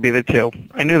knew those would be the two.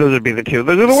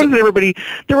 Those are the ones that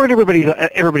they're on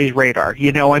everybody's radar.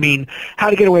 You know, I mean,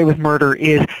 How to Get Away with Murder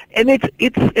is, and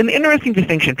it's an interesting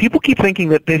distinction. People keep thinking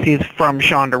that this is from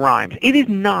Shonda Rhimes. It is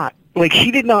not. Like,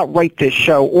 she did not write this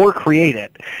show or create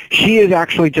it. She is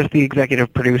actually just the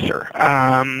executive producer.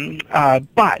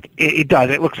 But it does.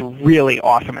 It looks really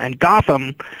awesome. And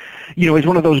Gotham, you know, is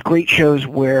one of those great shows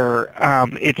where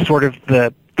it's sort of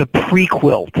the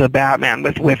prequel to Batman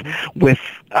with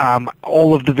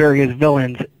all of the various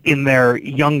villains in their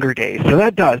younger days. So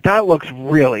that looks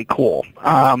really cool.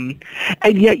 And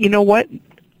yet, you know what?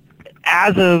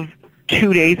 As of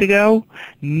 2 days ago,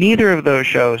 neither of those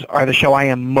shows are the show I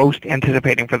am most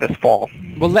anticipating for this fall.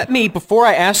 Well, before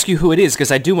I ask you who it is,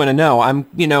 because I do want to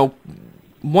know,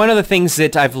 one of the things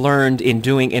that I've learned in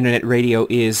doing internet radio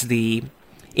is the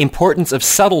importance of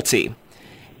subtlety.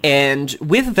 And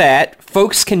with that,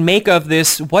 folks can make of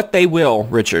this what they will,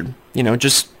 Richard. You know,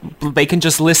 they can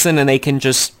just listen and they can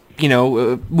just,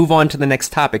 move on to the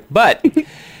next topic. But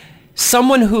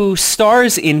someone who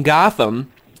stars in Gotham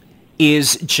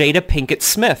is Jada Pinkett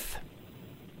Smith.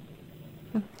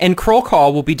 And Kroll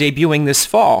Call will be debuting this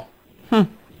fall.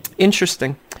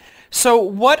 Interesting. So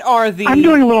what are the... I'm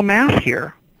doing a little math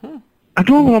here.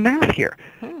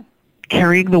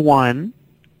 Carrying the one.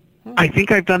 I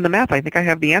think I've done the math. I think I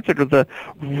have the answer to the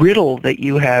riddle that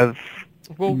you have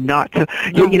not...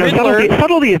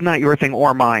 subtlety is not your thing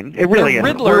or mine. It really isn't.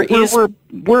 Riddler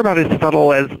we're about as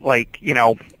subtle as,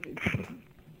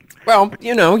 Well,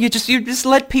 you just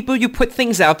let people, you put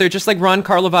things out there, just like Ron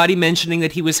Carlivati mentioning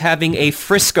that he was having a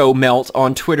Frisco melt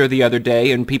on Twitter the other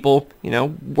day, and people,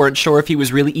 weren't sure if he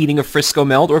was really eating a Frisco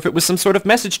melt or if it was some sort of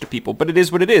message to people, but it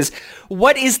is what it is.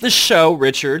 What is the show,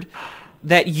 Richard,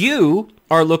 that you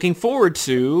are looking forward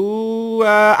to?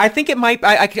 I think it might,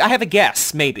 I have a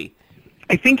guess, maybe.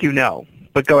 I think you know,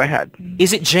 but go ahead.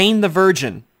 Is it Jane the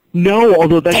Virgin? No,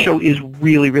 although that show is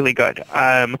really, really good.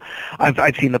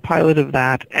 I've seen the pilot of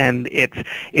that, and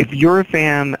if you're a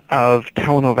fan of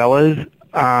telenovelas,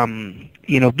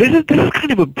 this is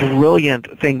kind of a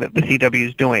brilliant thing that the CW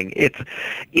is doing. It's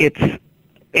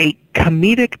a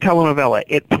comedic telenovela.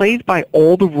 It plays by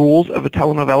all the rules of a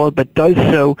telenovela, but does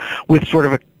so with sort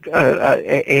of a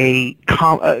a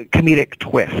comedic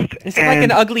twist. Is it like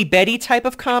an Ugly Betty type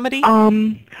of comedy?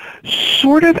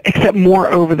 Sort of, except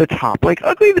more over the top. Like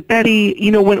Ugly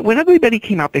Betty, when Ugly Betty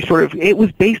came out, it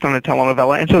was based on a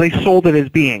telenovela, and so they sold it as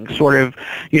being sort of,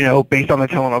 based on the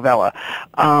telenovela.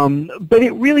 But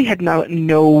it really had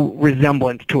no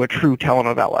resemblance to a true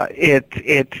telenovela.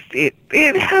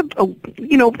 It had,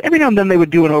 every now and then they would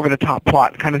do an over-the-top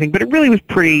plot kind of thing, but it really was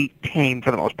pretty tame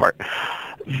for the most part.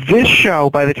 This show,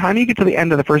 by the time you get to the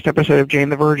end of the first episode of Jane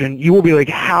the Virgin, you will be like,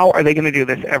 how are they going to do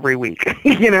this every week?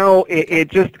 It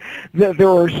just, there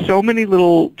are so many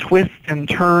little twists and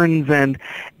turns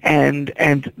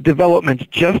and developments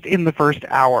just in the first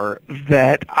hour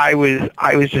that I was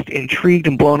just intrigued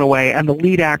and blown away. And the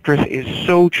lead actress is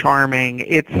so charming.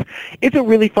 It's a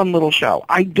really fun little show.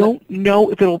 I don't know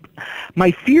if it'll.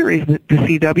 My fear is that the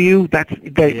CW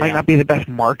it might not be the best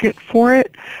market for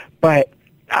it, but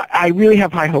I really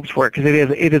have high hopes for it because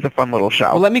it is a fun little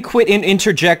show. Well, let me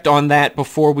interject on that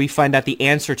before we find out the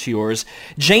answer to yours.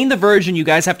 Jane the Virgin, you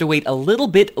guys have to wait a little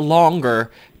bit longer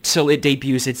till it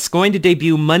debuts. It's going to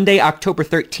debut Monday, October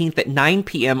 13th at 9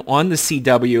 p.m. on the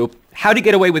CW. How to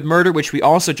Get Away with Murder, which we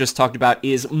also just talked about,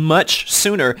 is much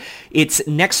sooner. It's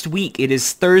next week. It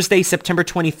is Thursday, September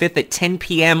 25th at 10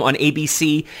 p.m. on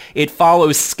ABC. It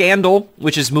follows Scandal,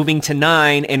 which is moving to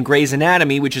 9, and Grey's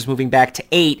Anatomy, which is moving back to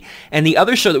 8. And the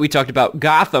other show that we talked about,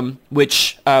 Gotham,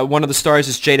 which one of the stars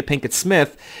is Jada Pinkett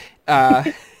Smith,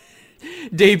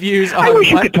 debuts on I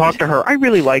wish you could talk to her. I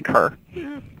really like her.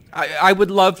 I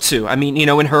would love to. I mean,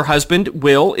 and her husband,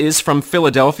 Will, is from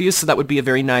Philadelphia, so that would be a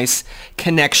very nice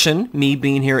connection, me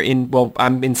being here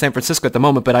I'm in San Francisco at the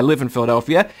moment, but I live in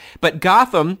Philadelphia. But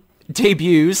Gotham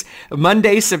debuts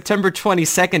Monday, September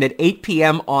 22nd at 8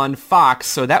 p.m. on Fox,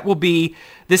 so that will be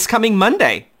this coming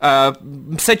Monday.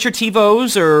 Set your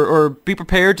TiVos or be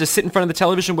prepared to sit in front of the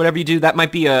television, whatever you do. That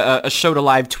might be a show to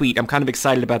live tweet. I'm kind of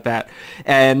excited about that.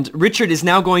 And Richard is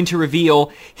now going to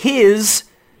reveal his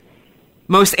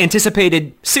most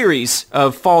anticipated series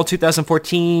of fall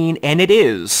 2014, and it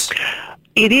is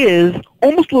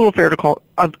almost a little unfair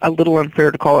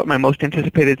to call it my most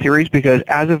anticipated series because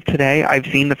as of today, I've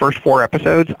seen the first 4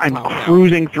 episodes. I'm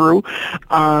cruising through,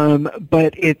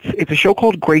 but it's a show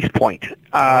called Grace Point.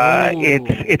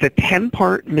 It's a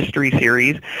 10-part mystery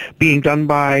series being done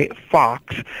by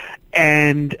Fox.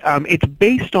 And it's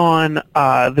based on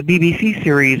the BBC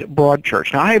series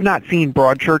Broadchurch. Now, I have not seen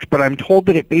Broadchurch, but I'm told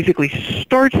that it basically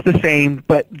starts the same,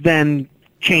 but then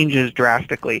changes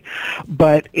drastically.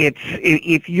 But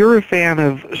if you're a fan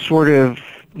of sort of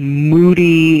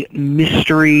moody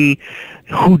mystery,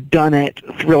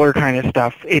 whodunit thriller kind of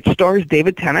stuff. It stars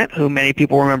David Tennant, who many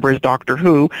people remember as Doctor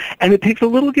Who, and it takes a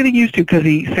little getting used to because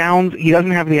he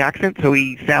doesn't have the accent, so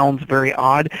he sounds very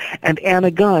odd. And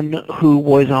Anna Gunn, who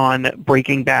was on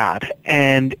Breaking Bad,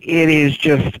 and it is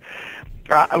just.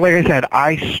 Like I said,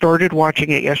 I started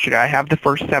watching it yesterday. I have the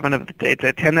first 7 of it's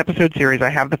a 10-episode series. I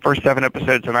have the first 7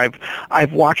 episodes, and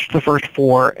I've watched the first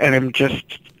 4, and I'm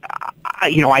just,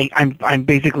 I'm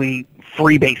basically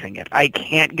freebasing it. I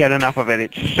can't get enough of it.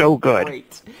 It's so good.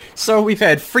 Great. So we've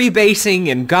had freebasing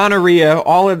and gonorrhea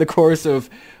all in the course of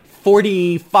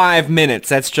 45 minutes.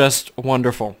 That's just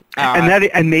wonderful.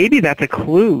 And maybe that's a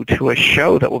clue to a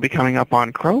show that will be coming up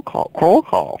on Kroll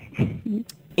Call.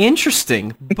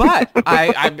 Interesting, but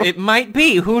it might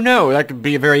be. Who knows? That could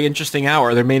be a very interesting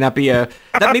hour. There may not be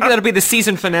maybe that'll be the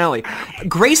season finale.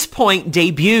 Grace Point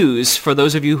debuts, for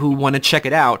those of you who want to check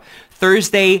it out,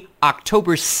 Thursday,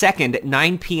 October 2nd at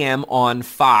 9 p.m. on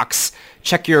Fox.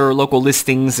 Check your local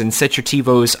listings and set your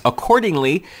TiVos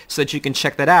accordingly so that you can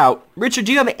check that out. Richard,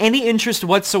 do you have any interest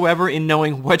whatsoever in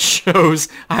knowing what shows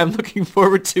I'm looking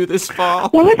forward to this fall?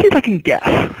 Well, let's see if I can guess.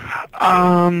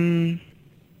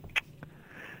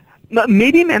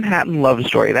 Maybe Manhattan Love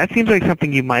Story. That seems like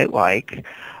something you might like.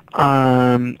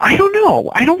 I don't know.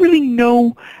 I don't really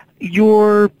know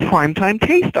your primetime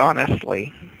taste,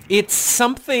 honestly. It's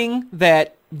something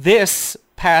that this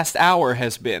past hour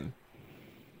has been.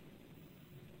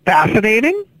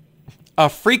 Fascinating? A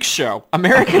freak show.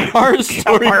 American Horror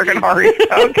Story. American Horror.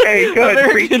 Okay, good.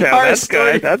 American freak show. Horror That's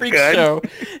Story good. That's freak good. Show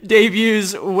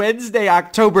debuts Wednesday,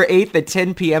 October 8th at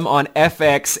 10 p.m. on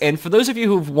FX. And for those of you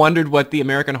who've wondered what the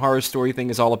American Horror Story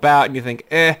thing is all about, and you think,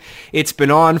 it's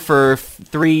been on for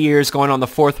 3 years, going on the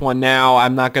 4th one now,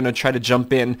 I'm not going to try to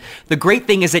jump in. The great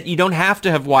thing is that you don't have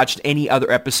to have watched any other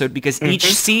episode because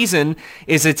each season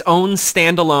is its own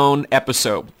standalone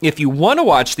episode. If you want to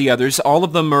watch the others, all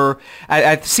of them are,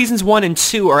 seasons 1 and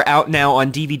 2 are out now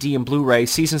on DVD and Blu-ray.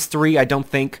 Seasons 3, I don't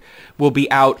think, will be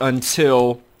out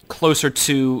until closer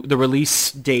to the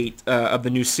release date of the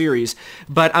new series.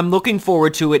 But I'm looking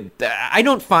forward to it. I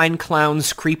don't find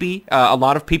clowns creepy. A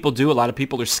lot of people do. A lot of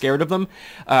people are scared of them.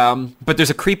 But there's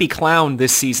a creepy clown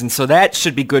this season, so that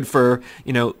should be good for,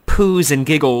 poos and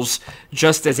giggles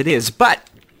just as it is. But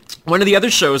one of the other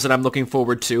shows that I'm looking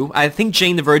forward to, I think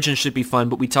Jane the Virgin should be fun,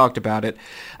 but we talked about it.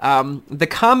 The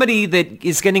comedy that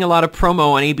is getting a lot of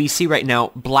promo on ABC right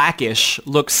now, Blackish,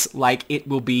 looks like it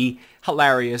will be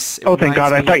hilarious. Oh, thank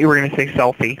God. I thought you were going to say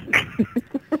Selfie.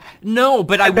 No,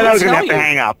 but I will was going to tell have you. to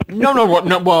hang up.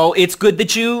 No. Well, it's good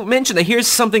that you mentioned that. Here's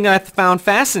something I found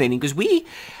fascinating, because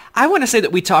I want to say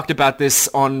that we talked about this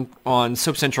on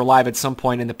Soap Central Live at some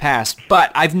point in the past, but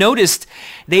I've noticed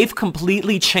they've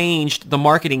completely changed the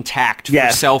marketing tact for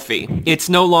Selfie. It's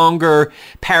no longer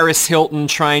Paris Hilton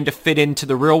trying to fit into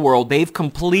the real world. They've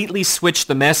completely switched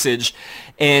the message,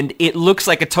 and it looks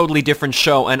like a totally different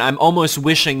show, and I'm almost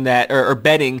wishing that, or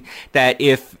betting that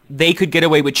if they could get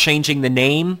away with changing the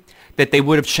name, that they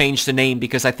would have changed the name,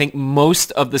 because I think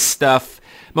most of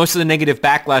the negative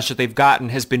backlash that they've gotten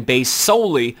has been based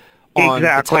solely on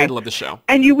the title of the show.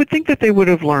 And you would think that they would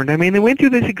have learned. I mean, they went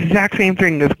through this exact same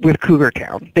thing with Cougar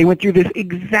Town. They went through this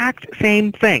exact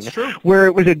same thing where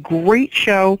it was a great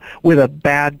show with a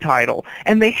bad title.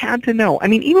 And they had to know. I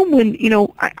mean, even when,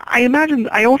 I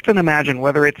often imagine,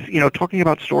 whether it's, talking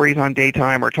about stories on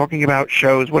daytime or talking about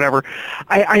shows, whatever,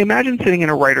 I imagine sitting in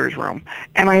a writer's room.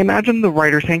 And I imagine the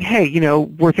writer saying, hey,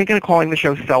 we're thinking of calling the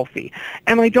show Selfie.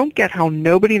 And I don't get how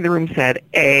nobody in the room said,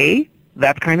 A,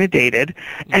 that's kind of dated,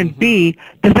 and B,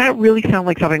 does that really sound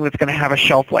like something that's going to have a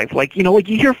shelf life? Like, like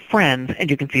you hear Friends, and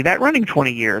you can see that running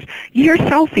 20 years. You hear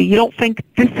Selfie, you don't think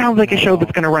this sounds like a show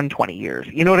that's going to run 20 years.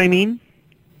 You know what I mean?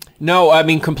 No, I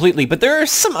mean completely. But there are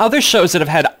some other shows that have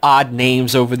had odd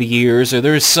names over the years, or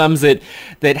there's some that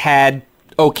had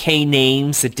okay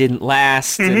names that didn't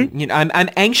last. And, I'm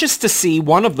anxious to see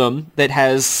one of them that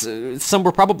has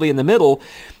somewhere probably in the middle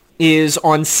is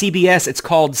on CBS. It's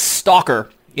called Stalker.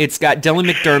 It's got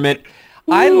Dylan McDermott.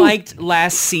 Ooh. I liked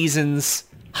last season's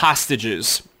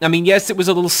Hostages. I mean, yes, it was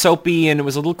a little soapy and it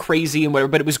was a little crazy and whatever,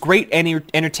 but it was great and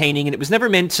entertaining, and it was never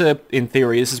meant to, in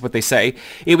theory, this is what they say,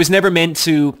 it was never meant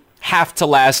to have to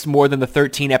last more than the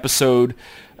 13-episode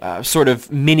sort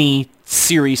of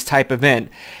mini-series type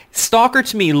event. Stalker,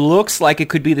 to me, looks like it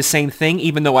could be the same thing,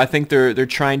 even though I think they're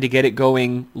trying to get it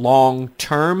going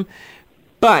long-term.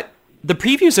 But the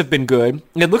previews have been good.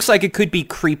 It looks like it could be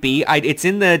creepy. It's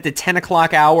in the 10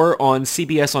 o'clock hour on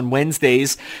CBS on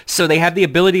Wednesdays, so they have the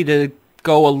ability to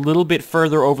go a little bit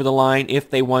further over the line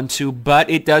if they want to, but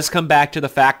it does come back to the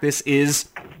fact this is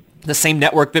the same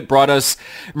network that brought us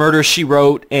Murder, She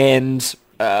Wrote and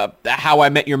How I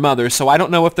Met Your Mother, so I don't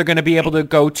know if they're going to be able to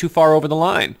go too far over the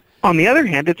line. On the other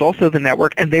hand, it's also the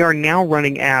network, and they are now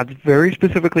running ads very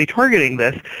specifically targeting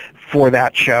this for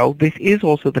that show. This is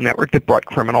also the network that brought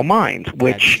Criminal Minds,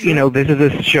 which, this is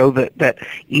a show that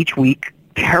each week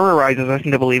terrorizes us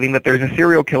into believing that there's a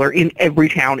serial killer in every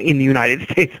town in the United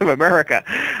States of America.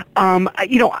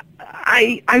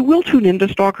 I will tune into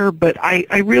Stalker, but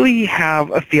I really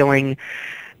have a feeling,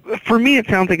 for me it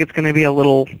sounds like it's going to be a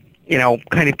little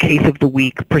kind of case of the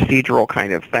week procedural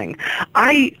kind of thing.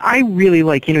 I really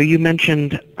like, you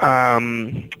mentioned,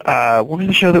 what was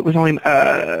the show that was only,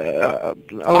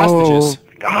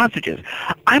 Hostages.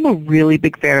 I'm a really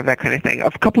big fan of that kind of thing. A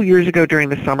couple years ago during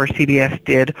the summer, CBS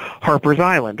did Harper's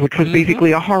Island, which was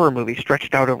basically a horror movie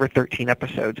stretched out over 13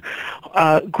 episodes.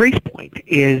 Grace Point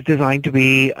is designed to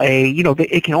be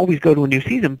it can always go to a new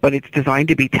season, but it's designed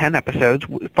to be 10 episodes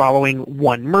following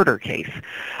one murder case.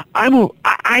 I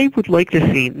would like to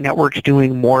see networks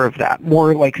doing more of that,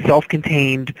 more like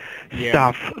self-contained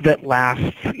stuff that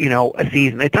lasts, a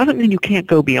season. It doesn't mean you can't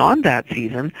go beyond that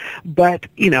season, but,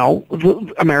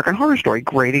 American Horror Story,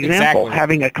 great example. Exactly.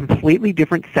 Having a completely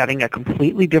different setting, a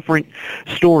completely different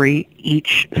story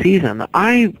each season.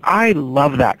 I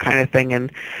love that kind of thing, and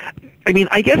I mean,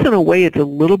 I guess in a way it's a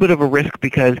little bit of a risk,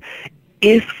 because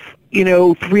if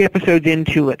 3 episodes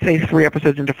into, let's say 3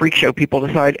 episodes into Freak Show, people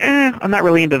decide, I'm not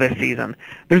really into this season.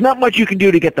 There's not much you can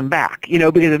do to get them back,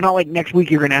 because it's not like next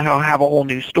week you're going to have a whole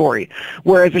new story.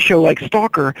 Whereas a show like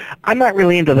Stalker, I'm not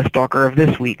really into the Stalker of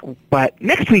this week, but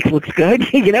next week looks good. I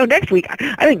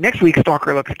think next week's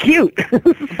Stalker looks cute.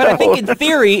 But I think in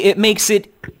theory it makes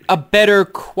it a better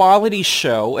quality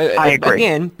show. I agree.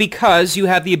 Again, because you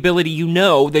have the ability,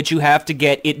 that you have to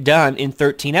get it done in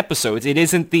 13 episodes. It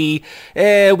isn't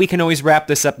we can always wrap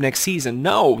this up next season.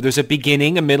 No, there's a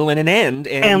beginning, a middle, and an end.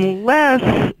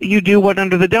 Unless you do what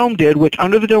Under the Dome did, which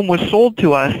Under the Dome was sold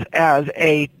to us as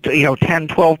a 10,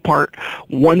 12 part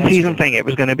one season thing. It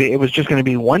was just going to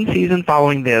be one season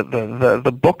following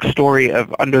the book story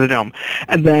of Under the Dome.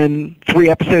 And then 3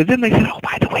 episodes in, they said, oh,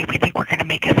 by the way, we think we're going to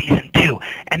make a season 2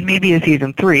 and maybe a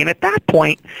season 3. And at that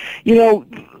point,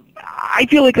 I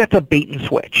feel like that's a bait and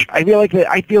switch. I feel like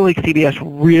CBS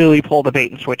really pulled a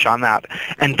bait and switch on that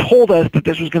and told us that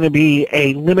this was going to be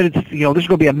a limited, this was going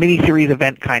to be a mini-series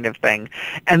event kind of thing,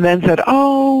 and then said,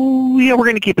 oh, yeah, we're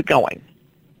going to keep it going.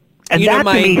 And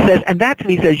that to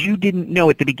me says you didn't know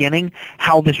at the beginning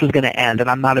how this was going to end, and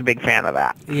I'm not a big fan of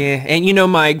that. Yeah,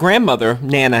 and my grandmother,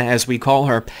 Nana, as we call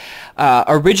her,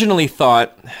 originally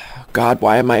thought, God,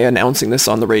 why am I announcing this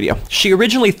on the radio? She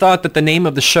originally thought that the name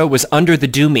of the show was Under the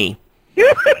Doomie.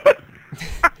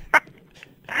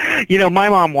 My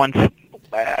mom once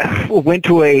went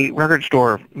to a record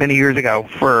store many years ago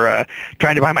for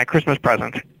trying to buy my Christmas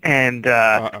present, and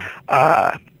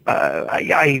I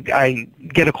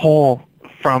get a call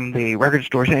from the record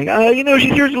store saying,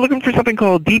 she's here looking for something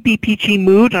called DP Peachy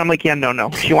Mood. And I'm like, yeah, no.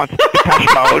 She wants Depeche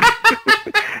Mode.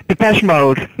 Depeche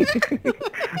Mode.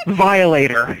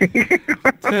 Violator.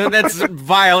 That's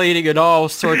violating in all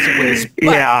sorts of ways. But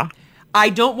yeah. I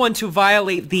don't want to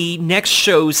violate the next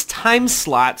show's time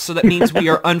slot, so that means we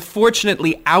are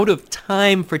unfortunately out of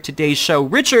time for today's show.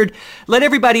 Richard, let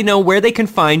everybody know where they can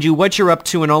find you, what you're up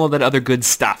to, and all of that other good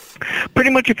stuff. Pretty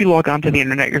much if you log on to the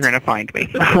internet, you're going to find me.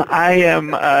 I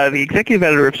am the executive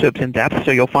editor of Soaps in Depth,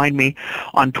 so you'll find me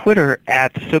on Twitter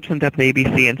at Soaps in Depth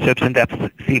ABC and Soaps in Depth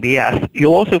CBS.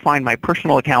 You'll also find my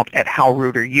personal account at How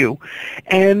Rude Are You.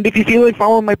 And if you feel like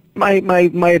following my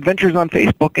adventures on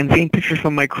Facebook and seeing pictures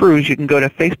from my cruise, you can go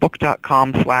to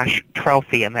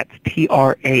facebook.com/Tralfie, and that's Tralfie.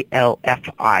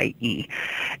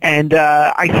 And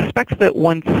I suspect that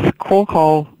once Kroll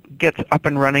Call gets up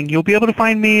and running, you'll be able to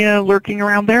find me lurking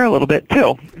around there a little bit,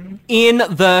 too. In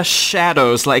the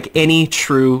shadows, like any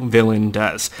true villain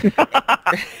does.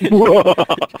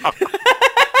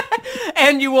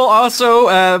 And you will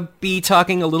also be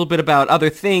talking a little bit about other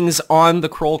things on the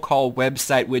Kroll Call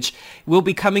website, which will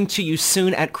be coming to you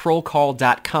soon at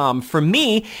krollcall.com. For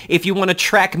me, if you want to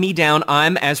track me down,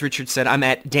 as Richard said, I'm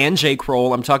at Dan J.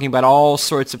 Kroll. I'm talking about all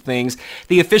sorts of things.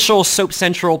 The official Soap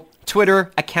Central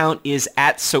Twitter account is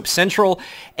at Soap Central,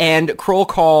 and Kroll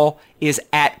Call is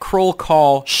at Kroll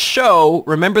Call Show.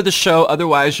 Remember the show,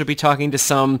 otherwise you'll be talking to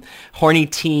some horny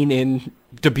teen in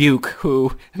Dubuque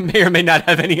who may or may not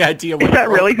have any idea what is that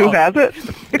really who has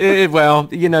it? Well,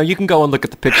 you can go and look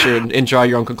at the picture and draw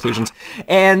your own conclusions.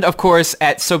 And of course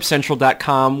at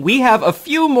soapcentral.com. We have a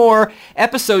few more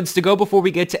episodes to go before we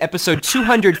get to episode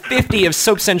 250 of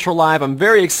Soap Central Live. I'm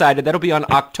very excited. That'll be on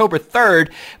October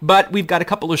 3rd, but we've got a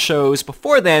couple of shows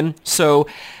before then, so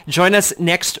join us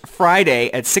next Friday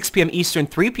at 6 p.m. Eastern,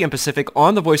 3 p.m. Pacific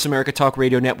on the Voice America Talk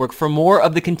Radio Network for more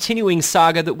of the continuing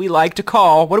saga that we like to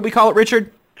call, what do we call it, Richard?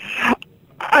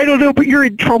 I don't know, but you're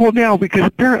in trouble now because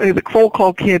apparently the Kroll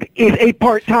Call kid is a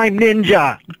part-time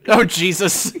ninja. Oh,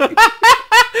 Jesus.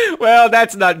 Well,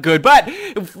 that's not good, but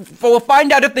we'll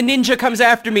find out if the ninja comes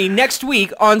after me next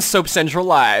week on Soap Central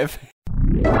Live.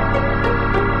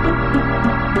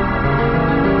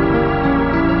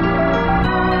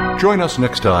 Join us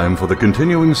next time for the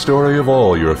continuing story of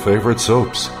all your favorite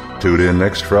soaps. Tune in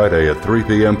next Friday at 3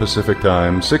 p.m. Pacific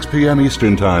Time, 6 p.m.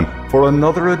 Eastern Time for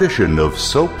another edition of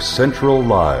Soap Central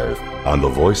Live on the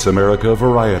Voice America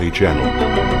Variety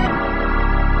Channel.